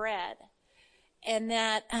daily bread. And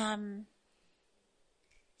that,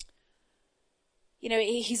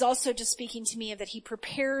 he's also just speaking to me of that he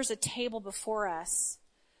prepares a table before us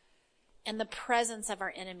in the presence of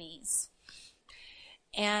our enemies.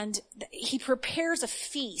 And he prepares a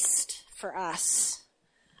feast for us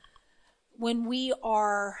when we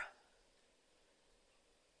are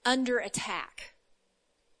under attack.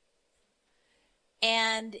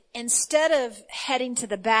 And instead of heading to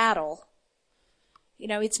the battle,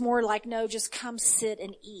 it's more like, no, just come sit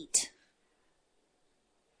and eat.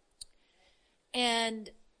 And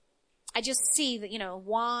I just see that,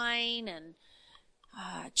 wine and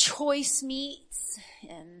choice meats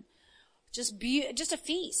and just a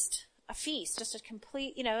feast, just a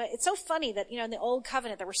complete, it's so funny that, in the old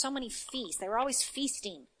covenant, there were so many feasts. They were always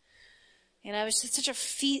feasting. It was just such a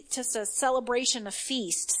feast, just a celebration of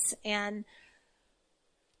feasts. And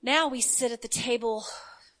now we sit at the table,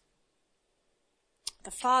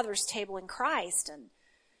 the Father's table in Christ, and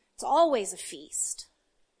it's always a feast.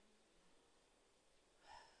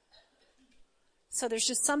 So there's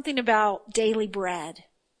just something about daily bread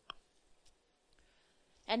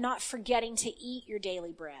and not forgetting to eat your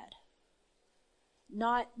daily bread.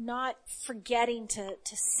 Not forgetting to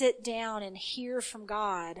sit down and hear from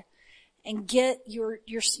God and get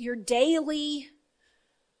your daily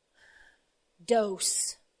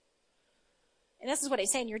dose. And this is what he's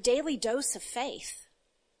saying, your daily dose of faith.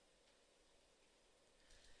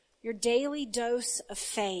 Your daily dose of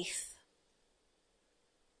faith.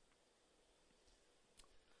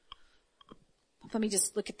 Let me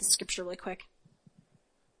just look at the scripture really quick.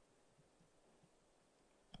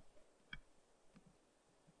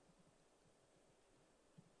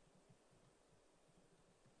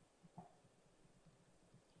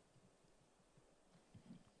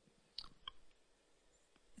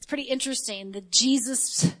 It's pretty interesting that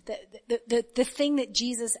Jesus, the thing that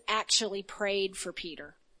Jesus actually prayed for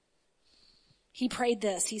Peter. He prayed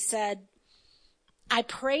this. He said, I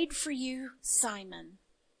prayed for you, Simon,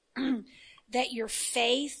 that your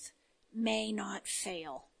faith may not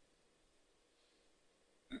fail.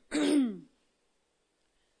 There's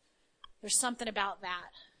something about that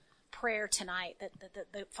prayer tonight that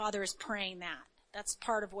the Father is praying that. That's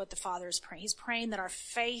part of what the Father is praying. He's praying that our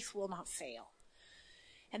faith will not fail.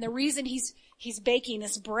 And the reason he's baking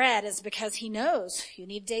this bread is because he knows you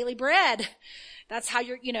need daily bread. That's how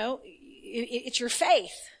it's your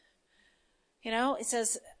faith. It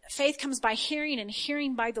says faith comes by hearing and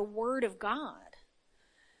hearing by the word of God.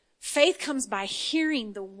 Faith comes by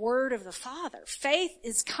hearing the word of the Father.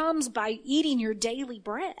 Faith comes by eating your daily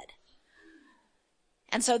bread.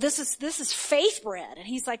 And so this is faith bread. And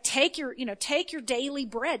he's like, take your daily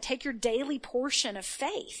bread, take your daily portion of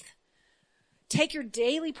faith. Take your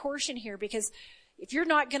daily portion here, because if you're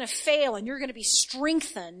not going to fail and you're going to be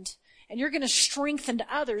strengthened and you're going to strengthen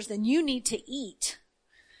others, then you need to eat.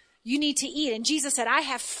 You need to eat. And Jesus said, I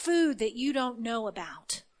have food that you don't know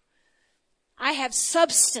about. I have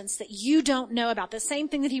substance that you don't know about. The same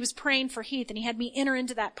thing that he was praying for Heath, and he had me enter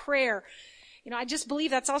into that prayer. I just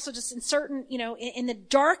believe that's also just in certain, in the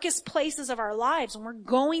darkest places of our lives, when we're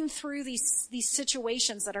going through these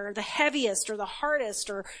situations that are the heaviest or the hardest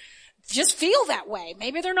or just feel that way.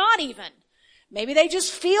 Maybe they're not even. Maybe they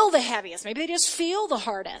just feel the heaviest. Maybe they just feel the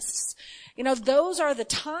hardest. Those are the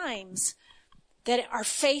times that our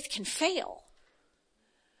faith can fail.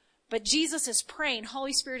 But Jesus is praying,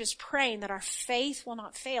 Holy Spirit is praying that our faith will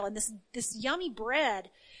not fail. And this yummy bread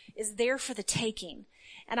is there for the taking.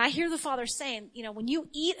 And I hear the Father saying, when you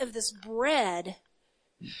eat of this bread,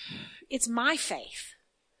 it's my faith.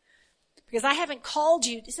 Because I haven't called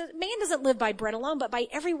you. He says, man doesn't live by bread alone, but by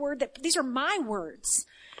every word these are my words.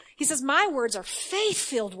 He says, my words are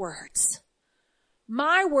faith-filled words.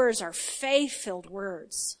 My words are faith-filled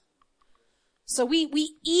words. So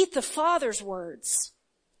we eat the Father's words.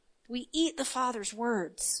 We eat the Father's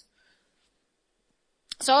words.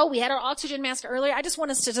 So we had our oxygen mask earlier. I just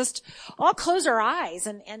want us to just all close our eyes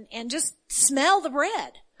and just smell the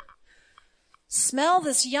bread. Smell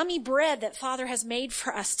this yummy bread that Father has made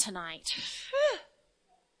for us tonight.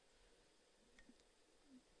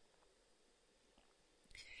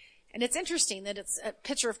 And it's interesting that it's a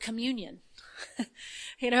picture of communion.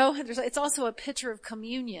 It's also a picture of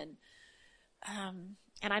communion.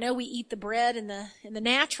 And I know we eat the bread in the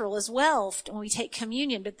natural as well when we take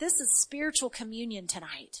communion, but this is spiritual communion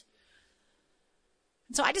tonight.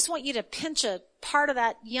 And so I just want you to pinch a part of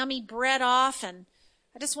that yummy bread off, and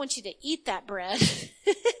I just want you to eat that bread.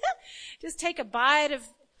 Just take a bite of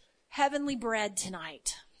heavenly bread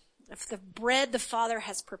tonight, of the bread the Father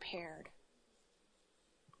has prepared.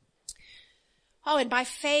 Oh, and by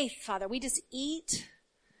faith, Father, we just eat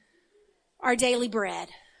our daily bread.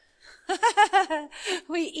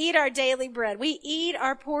 We eat our daily bread. We eat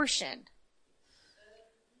our portion.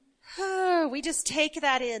 We just take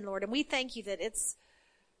that in, Lord, and we thank you that it's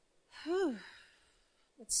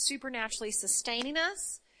supernaturally sustaining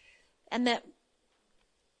us, and that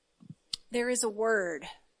there is a word.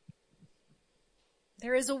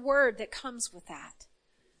 There is a word that comes with that.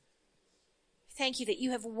 Thank you that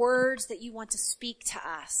you have words that you want to speak to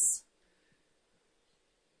us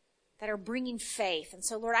that are bringing faith. And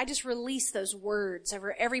so, Lord, I just release those words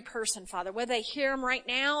over every person, Father, whether they hear them right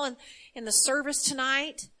now in the service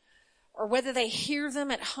tonight, or whether they hear them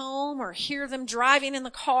at home, or hear them driving in the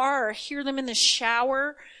car, or hear them in the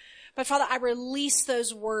shower. But Father, I release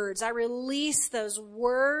those words. I release those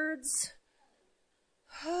words,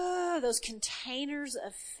 those containers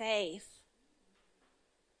of faith.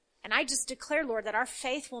 And I just declare, Lord, that our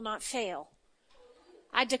faith will not fail.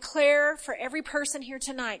 I declare for every person here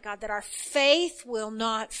tonight, God, that our faith will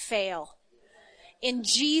not fail. In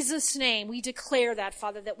Jesus' name, we declare that,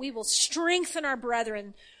 Father, that we will strengthen our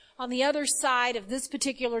brethren on the other side of this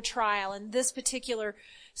particular trial and this particular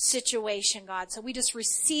situation, God. So we just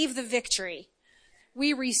receive the victory.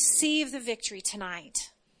 We receive the victory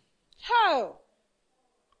tonight. Oh!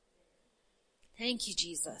 Thank you,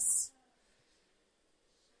 Jesus.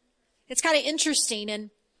 It's kind of interesting, and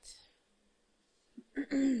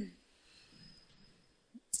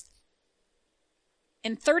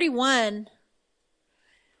in 31,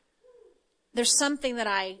 there's something that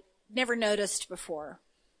I never noticed before.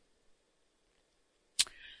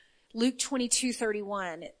 Luke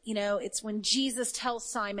 22:31, it's when Jesus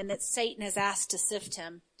tells Simon that Satan has asked to sift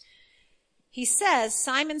him. He says,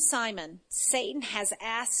 Simon, Simon, Satan has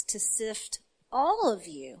asked to sift all of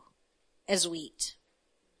you as wheat.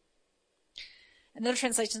 Another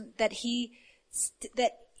translation that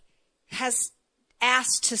has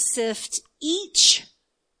asked to sift each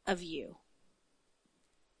of you.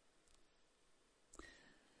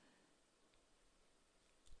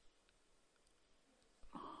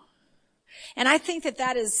 And I think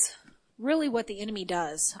that is really what the enemy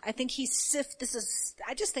does. I think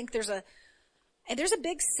I just think there's a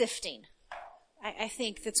big sifting, I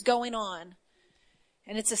think, that's going on.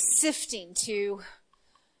 And it's a sifting to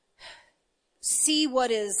see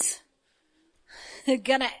what is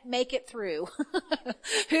gonna make it through.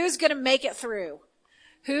 Who's gonna make it through?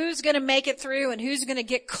 Who's gonna make it through, and who's gonna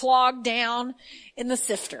get clogged down in the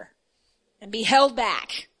sifter and be held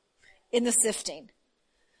back in the sifting?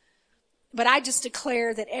 But I just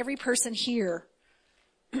declare that every person here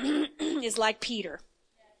is like Peter.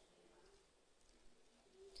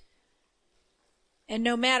 And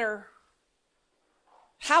no matter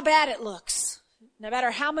how bad it looks, no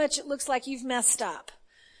matter how much it looks like you've messed up,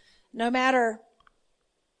 no matter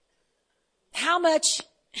how much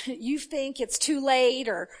you think it's too late,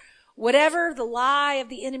 or whatever the lie of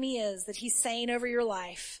the enemy is that he's saying over your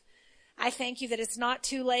life, I thank you that it's not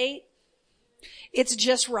too late. It's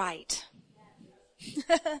just right.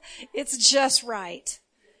 It's just right.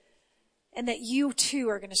 And that you too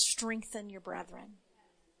are going to strengthen your brethren.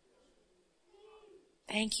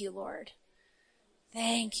 Thank you, Lord.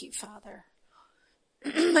 Thank you, Father.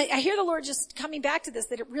 I hear the Lord just coming back to this,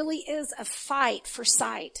 that it really is a fight for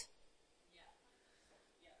sight.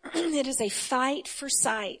 It is a fight for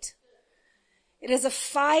sight. It is a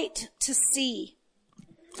fight to see.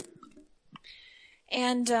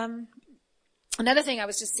 And another thing I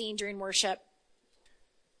was just seeing during worship,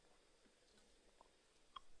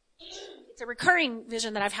 it's a recurring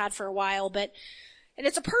vision that I've had for a while, and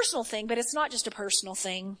it's a personal thing, but it's not just a personal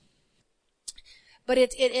thing. But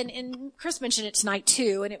and Chris mentioned it tonight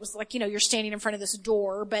too, and it was like, you're standing in front of this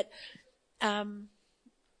door, but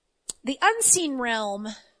the unseen realm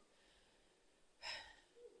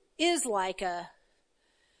is like there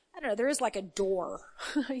is like a door.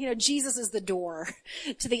 Jesus is the door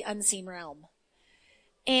to the unseen realm.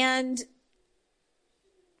 And,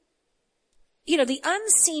 the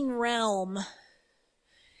unseen realm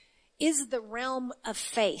is the realm of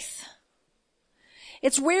faith.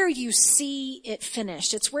 It's where you see it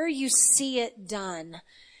finished. It's where you see it done.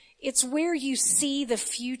 It's where you see the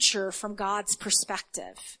future from God's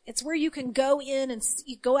perspective. It's where you can go in and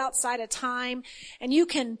you go outside of time, and you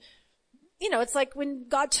can, it's like when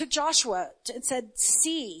God took Joshua and said,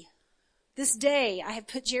 see, this day I have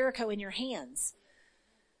put Jericho in your hands.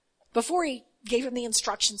 Before he gave him the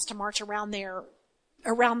instructions to march around the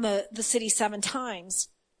city 7 times.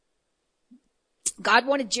 God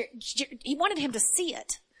he wanted him to see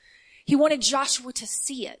it. He wanted Joshua to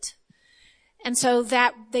see it. And so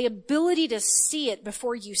that the ability to see it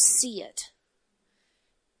before you see it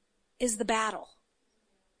is the battle.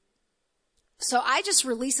 So I just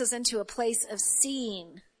release us into a place of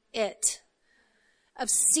seeing it.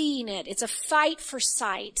 It's a fight for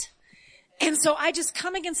sight. And so I just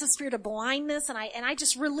come against the spirit of blindness, and I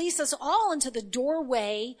just release us all into the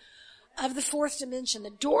doorway of the fourth dimension, the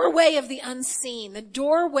doorway of the unseen, the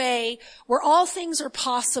doorway where all things are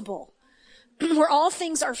possible, where all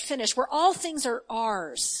things are finished, where all things are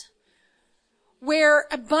ours, where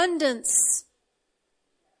abundance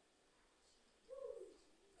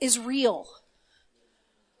is real,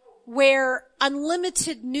 where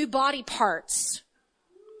unlimited new body parts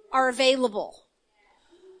are available,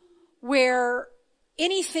 where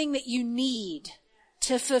anything that you need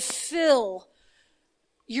to fulfill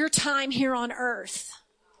your time here on earth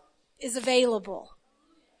is available.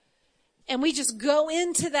 And we just go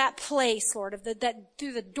into that place, Lord, of that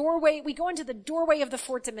through the doorway. We go into the doorway of the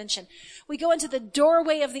fourth dimension. We go into the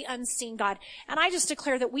doorway of the unseen, God. And I just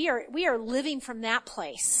declare that we are living from that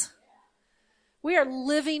place. We are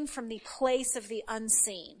living from the place of the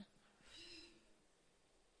unseen.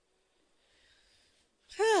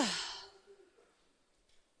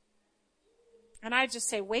 And I just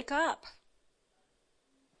say, wake up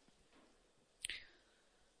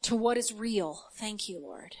to what is real. Thank you,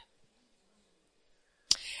 Lord.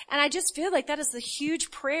 And I just feel like that is the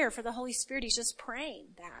huge prayer for the Holy Spirit. He's just praying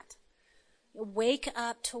that. Wake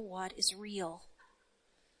up to what is real.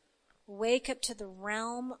 Wake up to the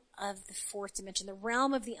realm of the fourth dimension, the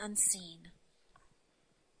realm of the unseen.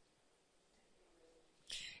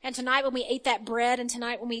 And tonight when we ate that bread and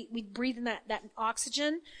tonight when we breathe in that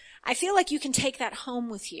oxygen, I feel like you can take that home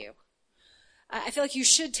with you. I feel like you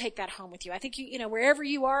should take that home with you. I think wherever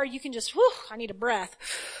you are, you can just, I need a breath.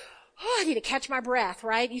 I need to catch my breath,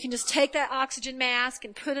 right? You can just take that oxygen mask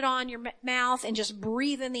and put it on your mouth and just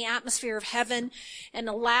breathe in the atmosphere of heaven and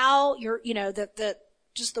allow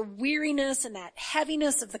just the weariness and that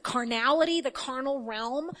heaviness of the carnality, the carnal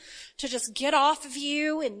realm to just get off of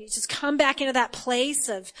you and you just come back into that place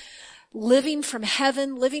of living from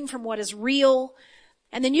heaven, living from what is real.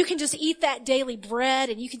 And then you can just eat that daily bread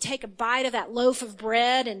and you can take a bite of that loaf of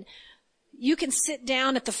bread and you can sit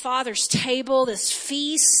down at the Father's table, this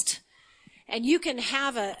feast, and you can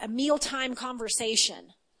have a mealtime conversation.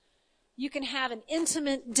 You can have an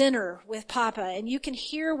intimate dinner with Papa and you can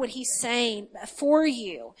hear what he's saying for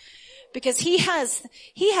you because he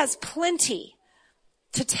has plenty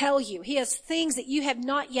to tell you. He has things that you have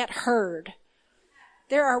not yet heard.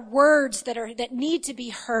 There are words that need to be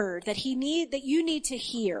heard, that you need to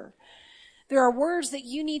hear. There are words that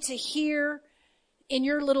you need to hear in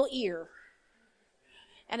your little ear.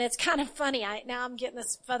 And it's kind of funny. Now I'm getting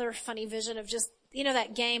this other funny vision of just,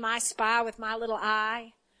 that game I Spy with my little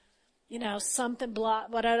eye. Something blah,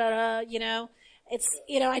 blah, blah, blah, It's,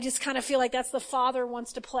 I just kind of feel like that's the Father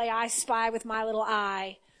wants to play I Spy with my little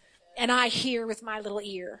eye and I hear with my little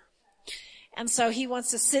ear. And so he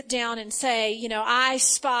wants to sit down and say, I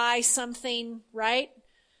spy something, right?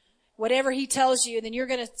 Whatever he tells you, then you're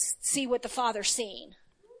going to see what the Father's seeing.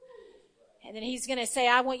 And then he's going to say,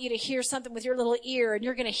 I want you to hear something with your little ear, and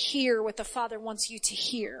you're going to hear what the Father wants you to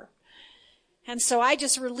hear. And so I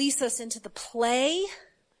just release us into the play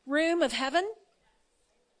room of heaven,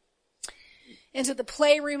 into the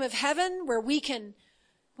playroom of heaven where we can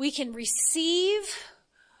receive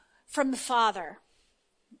from the Father.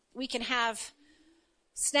 We can have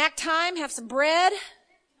snack time, have some bread.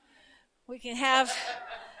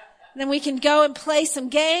 Then we can go and play some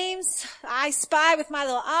games. I spy with my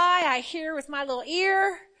little eye. I hear with my little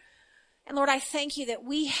ear. And Lord, I thank you that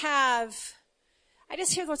I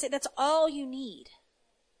just hear the Lord say, that's all you need.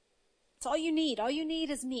 It's all you need. All you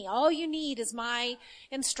need is me. All you need is my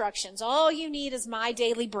instructions. All you need is my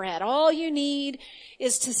daily bread. All you need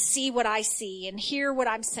is to see what I see and hear what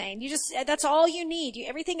I'm saying. That's all you need.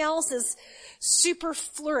 Everything else is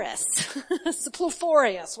superfluous,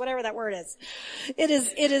 superfluous, whatever that word is. It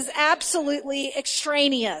is absolutely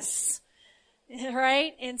extraneous.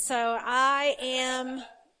 Right? And so I am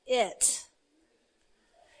it.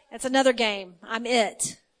 It's another game. I'm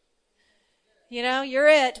it. You're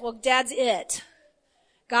it. Well, Dad's it.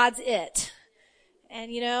 God's it. And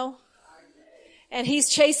and he's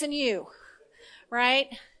chasing you, right?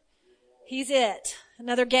 He's it.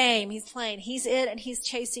 Another game he's playing. He's it and he's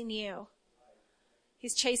chasing you.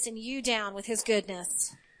 He's chasing you down with his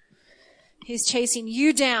goodness. He's chasing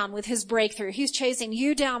you down with his breakthrough. He's chasing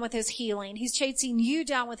you down with his healing. He's chasing you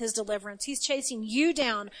down with his deliverance. He's chasing you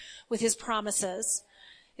down with his promises.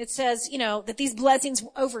 It says, that these blessings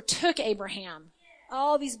overtook Abraham.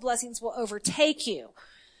 All these blessings will overtake you.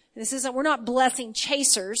 We're not blessing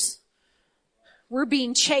chasers. We're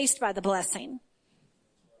being chased by the blessing.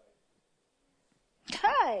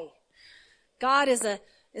 Hey, God is a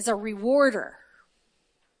rewarder.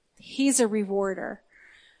 He's a rewarder.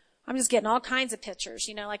 I'm just getting all kinds of pictures,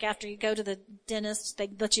 like after you go to the dentist, they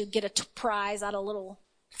let you get a prize out of a little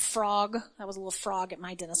frog. That was a little frog at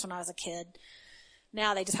my dentist when I was a kid.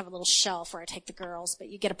 Now they just have a little shelf where I take the girls, but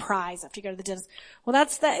you get a prize after you go to the dentist. Well,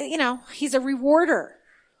 that's he's a rewarder.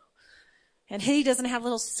 And he doesn't have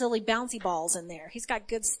little silly bouncy balls in there. He's got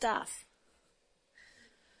good stuff.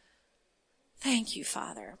 Thank you,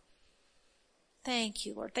 Father. Thank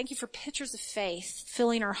you, Lord. Thank you for pictures of faith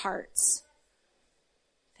filling our hearts.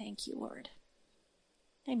 Thank you, Lord.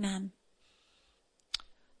 Amen.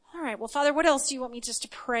 All right. Well, Father, what else do you want me just to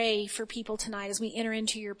pray for people tonight as we enter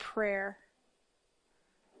into your prayer?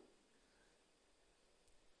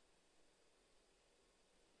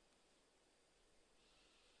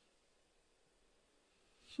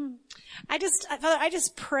 Father, I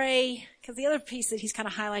just pray, because the other piece that he's kind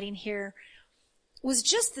of highlighting here was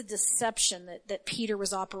just the deception that Peter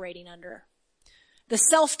was operating under. The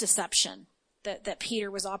self-deception that Peter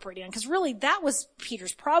was operating on. Because really, that was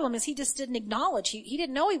Peter's problem, is he just didn't acknowledge. He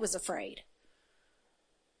didn't know he was afraid.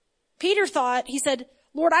 Peter thought, he said,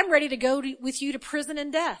 Lord, I'm ready to go with you to prison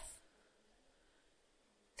and death.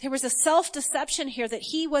 There was a self-deception here that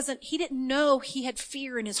he didn't know he had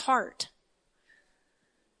fear in his heart.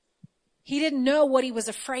 He didn't know what he was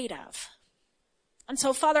afraid of. And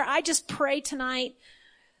so, Father, I just pray tonight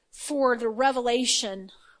for the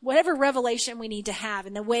revelation, whatever revelation we need to have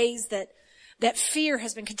in the ways that fear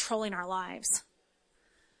has been controlling our lives.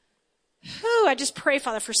 I just pray,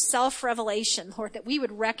 Father, for self-revelation, Lord, that we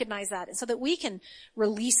would recognize that and so that we can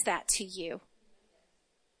release that to you.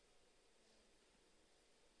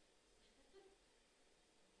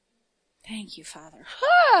 Thank you, Father.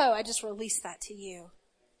 I just release that to you.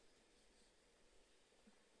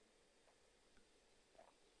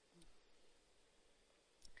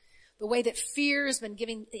 The way that fear has been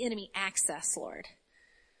giving the enemy access, Lord.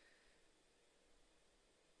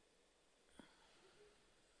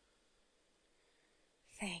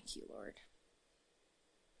 Thank you, Lord.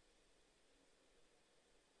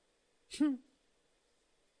 Thank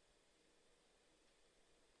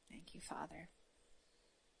you, Father.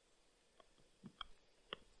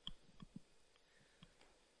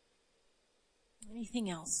 Anything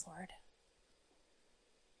else, Lord?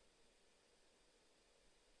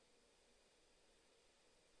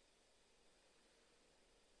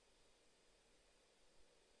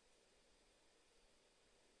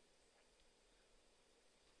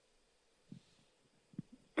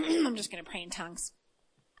 I'm just going to pray in tongues.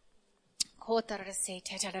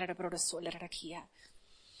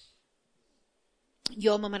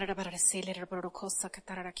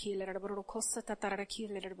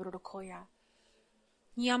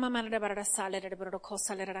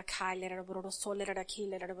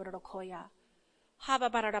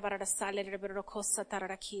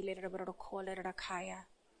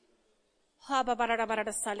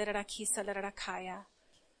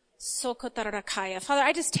 Father,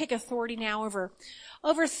 I just take authority now over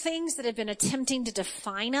things that have been attempting to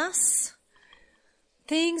define us,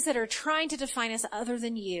 things that are trying to define us other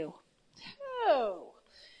than you.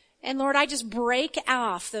 And Lord, I just break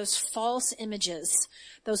off those false images,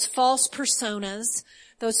 those false personas,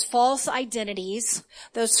 those false identities,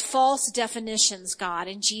 those false definitions, God,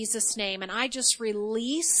 in Jesus' name. And I just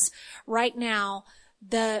release right now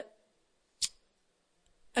the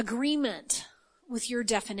agreement with your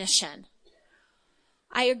definition.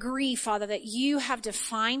 I agree, Father, that you have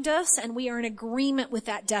defined us and we are in agreement with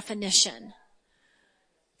that definition.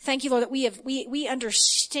 Thank you, Lord, that we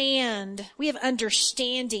understand, we have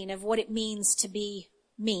understanding of what it means to be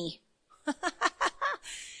me.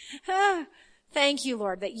 Thank you,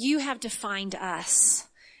 Lord, that you have defined us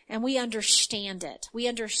and we understand it. We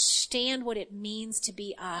understand what it means to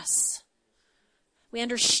be us. We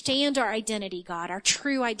understand our identity, God, our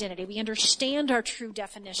true identity. We understand our true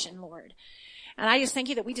definition, Lord. And I just thank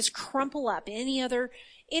you that we just crumple up any other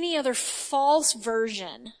false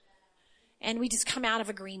version and we just come out of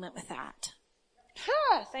agreement with that.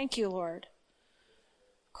 Thank you, Lord.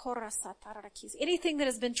 Anything that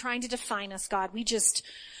has been trying to define us, God, we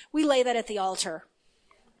lay that at the altar.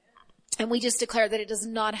 And we just declare that it does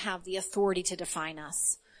not have the authority to define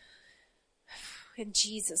us. In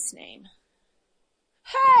Jesus' name.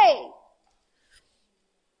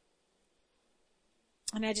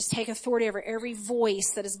 And I just take authority over every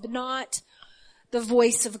voice that is not the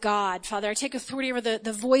voice of God. Father, I take authority over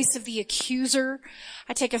the voice of the accuser.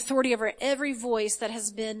 I take authority over every voice that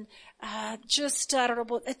has been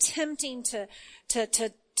attempting to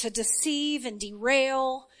deceive and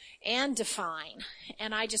derail and define.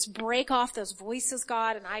 And I just break off those voices,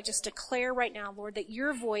 God, and I just declare right now, Lord, that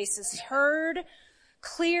your voice is heard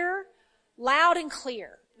clear, loud and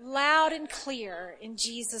clear in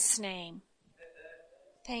Jesus' name.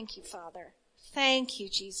 Thank you, Father. Thank you,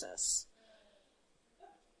 Jesus.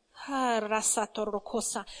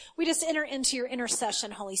 We just enter into your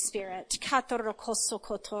intercession, Holy Spirit.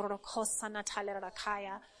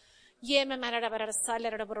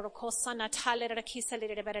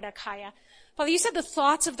 Father, you said the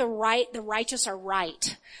thoughts of the righteous are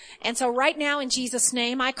right. And so right now in Jesus'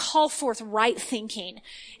 name, I call forth right thinking.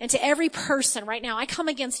 And to every person right now, I come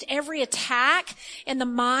against every attack in the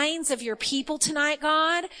minds of your people tonight,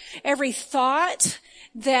 God. Every thought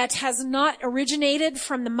that has not originated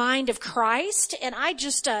from the mind of Christ. And I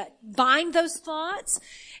just bind those thoughts.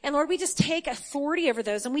 And Lord, we just take authority over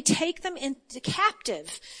those and we take them into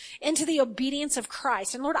captive into the obedience of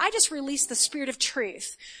Christ. And Lord, I just release the Spirit of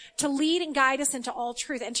truth to lead and guide us into all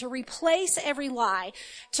truth and to replace every lie,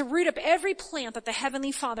 to root up every plant that the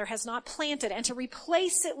Heavenly Father has not planted and to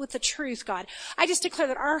replace it with the truth, God. I just declare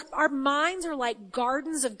that our minds are like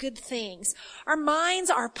gardens of good things. Our minds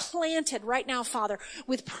are planted right now, Father,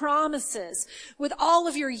 with promises, with all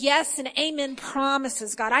of your yes and amen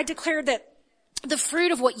promises, God. I declare that the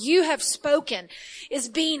fruit of what you have spoken is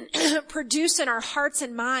being produced in our hearts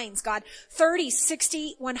and minds, God, 30,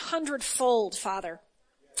 60, 100-fold, Father.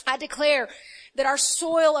 I declare that our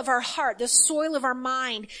soil of our heart, the soil of our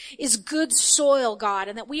mind is good soil, God,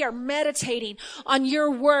 and that we are meditating on your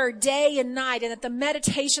word day and night, and that the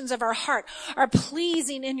meditations of our heart are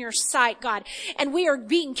pleasing in your sight, God. And we are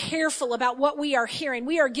being careful about what we are hearing.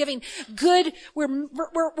 We are giving good,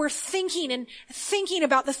 we're thinking and thinking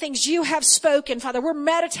about the things you have spoken, Father. We're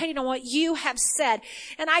meditating on what you have said.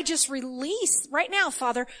 And I just release right now,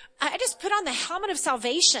 Father, I just put on the helmet of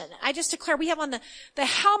salvation. I just declare we have on the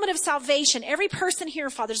helmet of salvation. Every person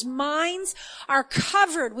here, Father's minds are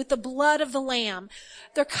covered with the blood of the Lamb.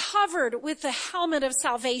 They're covered with the helmet of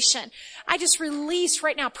salvation. I just release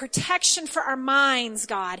right now protection for our minds,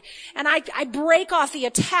 God. And I break off the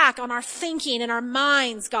attack on our thinking and our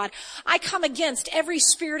minds, God. I come against every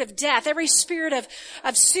spirit of death, every spirit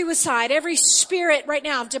of suicide, every spirit right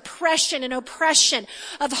now of depression and oppression,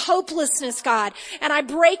 of hopelessness, God. And I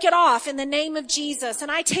break it off in the name of Jesus.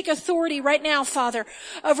 And I take authority right now, Father,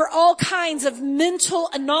 over all kinds of mental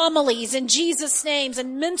anomalies in Jesus' names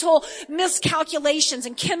and mental miscalculations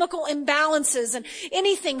and chemical imbalances and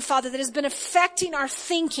anything, Father, that has been affecting our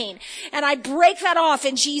thinking. And I break that off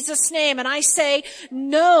in Jesus' name. And I say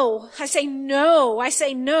no. I say no. I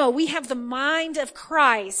say no. We have the mind of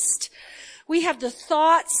Christ. We have the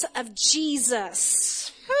thoughts of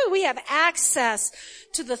Jesus. We have access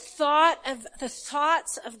to the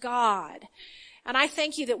thoughts of God. And I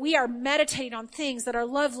thank you that we are meditating on things that are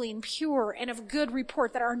lovely and pure and of good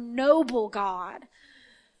report, that are noble, God.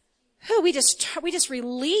 We just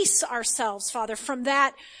release ourselves, Father, from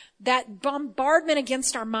that bombardment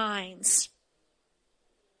against our minds.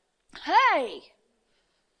 Hey!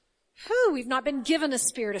 We've not been given a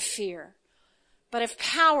spirit of fear, but of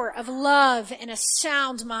power, of love, and a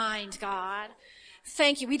sound mind, God.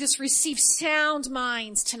 Thank you. We just receive sound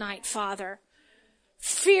minds tonight, Father.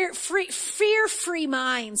 Fear-free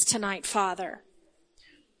minds tonight, Father.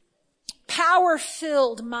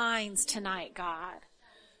 Power-filled minds tonight, God.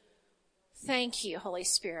 Thank you, Holy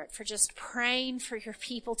Spirit, for just praying for your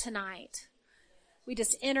people tonight. We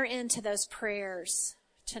just enter into those prayers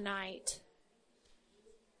tonight.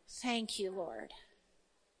 Thank you, Lord.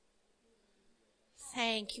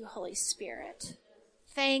 Thank you, Holy Spirit.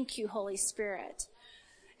 Thank you, Holy Spirit.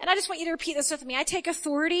 And I just want you to repeat this with me. I take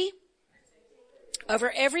authority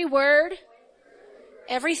over every word,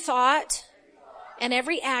 every thought, and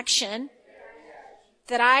every action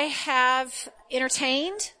that I have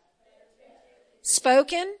entertained,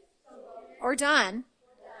 spoken, or done.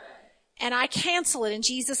 And I cancel it in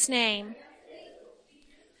Jesus' name.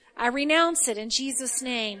 I renounce it in Jesus'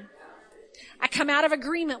 name. I come out of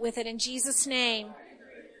agreement with it in Jesus' name.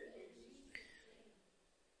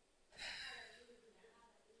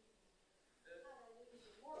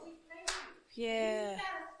 Yeah.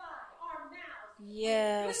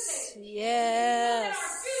 Yes. Yes.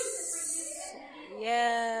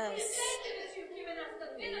 Yes.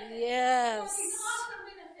 Yes.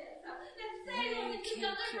 Thank you.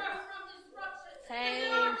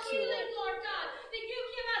 Thank you.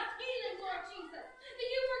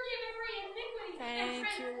 Thank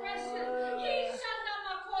you, Lord.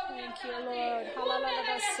 Thank you, Lord. Hallelujah.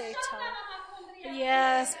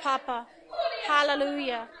 Yes, Papa.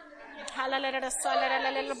 Hallelujah.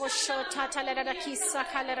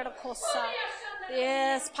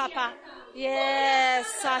 Yes, Papa. Yes.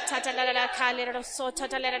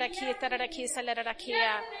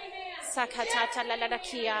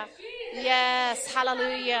 Yes.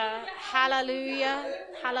 Hallelujah. Hallelujah.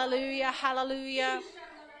 Hallelujah. Hallelujah.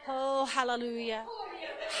 Oh, hallelujah.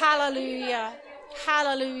 Hallelujah.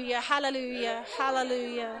 Hallelujah. Hallelujah.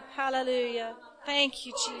 Hallelujah. Hallelujah. Thank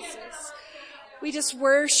you, Jesus. We just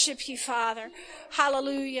worship you, Father.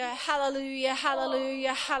 Hallelujah. Hallelujah.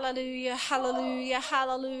 Hallelujah. Hallelujah. Hallelujah.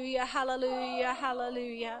 Hallelujah. Hallelujah.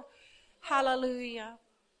 Hallelujah. Hallelujah.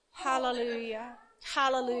 Hallelujah.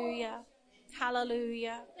 Hallelujah.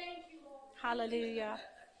 Hallelujah. Hallelujah.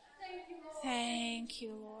 Thank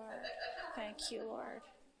you, Lord. Thank you, Lord.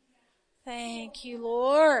 Thank you,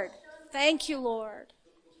 Lord. Thank you, Lord.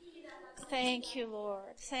 Thank you,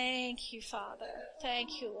 Lord. Thank you, Father.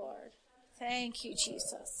 Thank you, Lord. Thank you,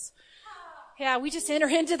 Jesus. Yeah, we just enter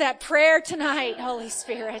into that prayer tonight, Holy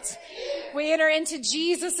Spirit. We enter into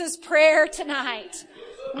Jesus' prayer tonight.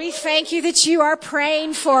 We thank you that you are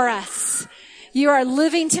praying for us. You are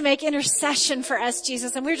living to make intercession for us,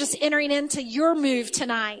 Jesus, and we're just entering into your move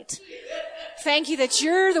tonight. Thank you that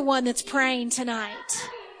you're the one that's praying tonight.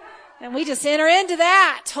 And we just enter into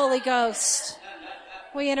that, Holy Ghost.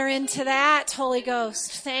 We enter into that, Holy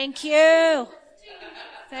Ghost. Thank you.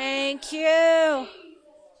 Thank you.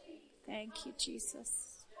 Thank you,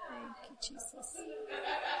 Jesus. Thank you, Jesus.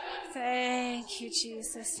 Thank you,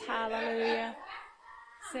 Jesus. Hallelujah.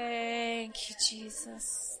 Thank you,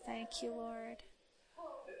 Jesus. Thank you, Lord.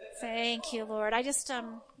 Thank you, Lord. I just,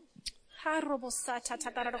 has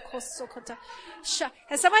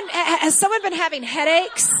someone been having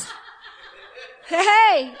headaches?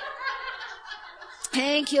 Hey.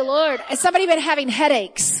 Thank you, Lord. Has somebody been having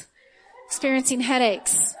headaches? Experiencing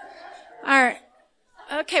headaches? All right.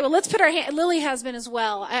 Okay, well, let's put our hand, Lily has been as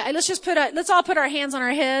well. Let's all put our hands on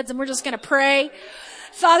our heads and we're just going to pray.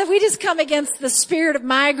 Father, we just come against the spirit of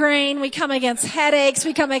migraine. We come against headaches.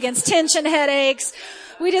 We come against tension headaches.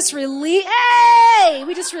 We just release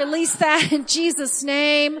that in Jesus'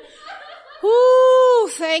 name. Woo,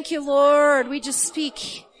 thank you, Lord. We just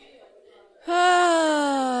speak. Oh,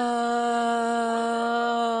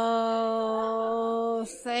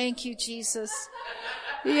 thank you, Jesus.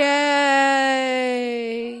 Yay.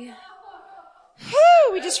 Whew,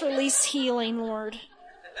 we just release healing, Lord.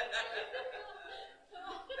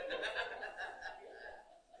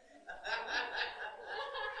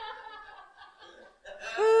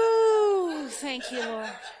 Whew, thank you, Lord.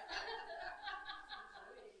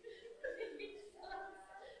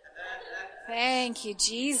 Thank you,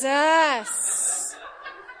 Jesus.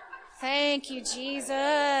 Thank you,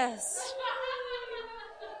 Jesus.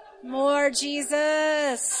 More,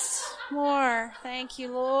 Jesus. More. Thank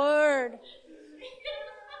you, Lord.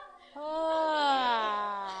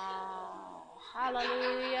 Oh,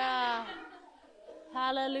 hallelujah.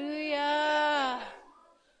 Hallelujah.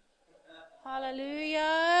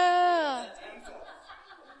 Hallelujah.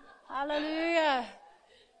 Hallelujah.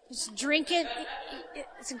 Just drink it.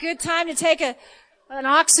 It's a good time to take an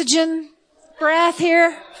oxygen breath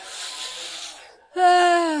here.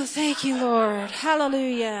 Oh, thank you, Lord.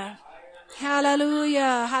 Hallelujah.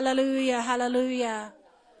 Hallelujah. Hallelujah. Hallelujah.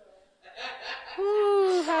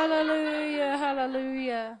 Ooh, hallelujah.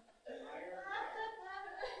 Hallelujah.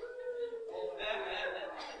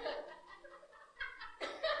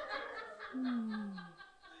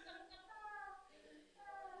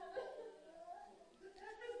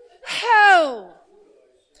 Oh.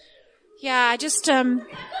 Yeah, I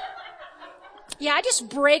just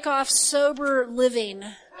break off sober living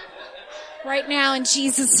right now in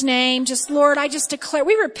Jesus' name. Just, Lord, I just declare,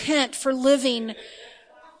 we repent for living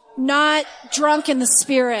not drunk in the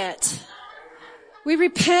Spirit. We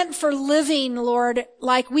repent for living, Lord,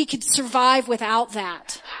 like we could survive without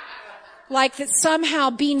that. Like that somehow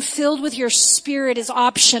being filled with your Spirit is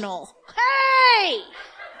optional. Hey!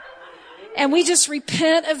 And we just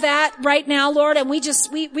repent of that right now, Lord, and we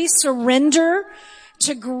surrender to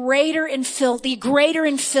the greater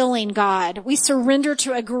infilling, God. We surrender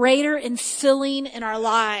to a greater infilling in our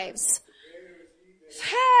lives.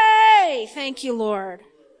 Hey! Thank you, Lord.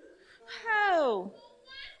 Oh.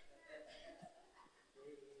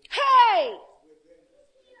 Hey!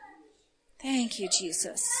 Thank you,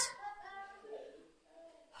 Jesus.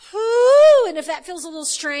 Whew, and if that feels a little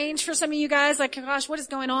strange for some of you guys, like, gosh, what is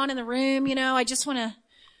going on in the room? I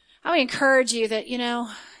would encourage you that,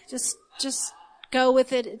 just go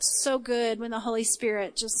with it. It's so good when the Holy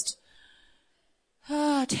Spirit just,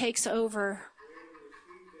 takes over.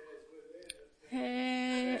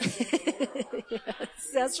 Yes,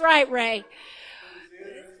 that's right, Ray.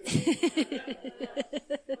 Hey.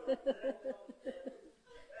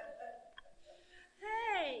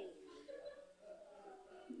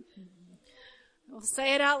 We'll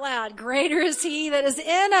say it out loud. Greater is he that is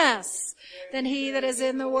in us than he that is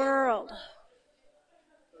in the world.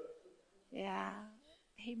 Yeah.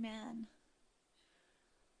 Amen.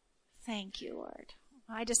 Thank you, Lord.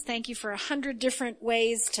 I just thank you for 100 different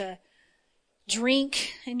ways to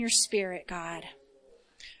drink in your Spirit, God.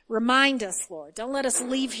 Remind us, Lord. Don't let us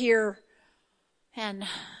leave here and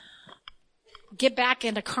get back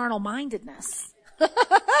into carnal mindedness.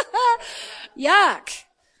 Yuck.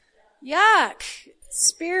 Yuck.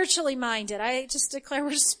 Spiritually minded. I just declare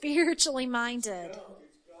we're spiritually minded.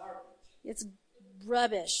 It's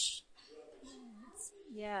rubbish.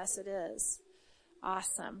 Yes, it is.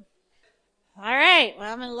 Awesome. All right.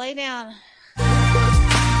 Well, I'm going to lay down.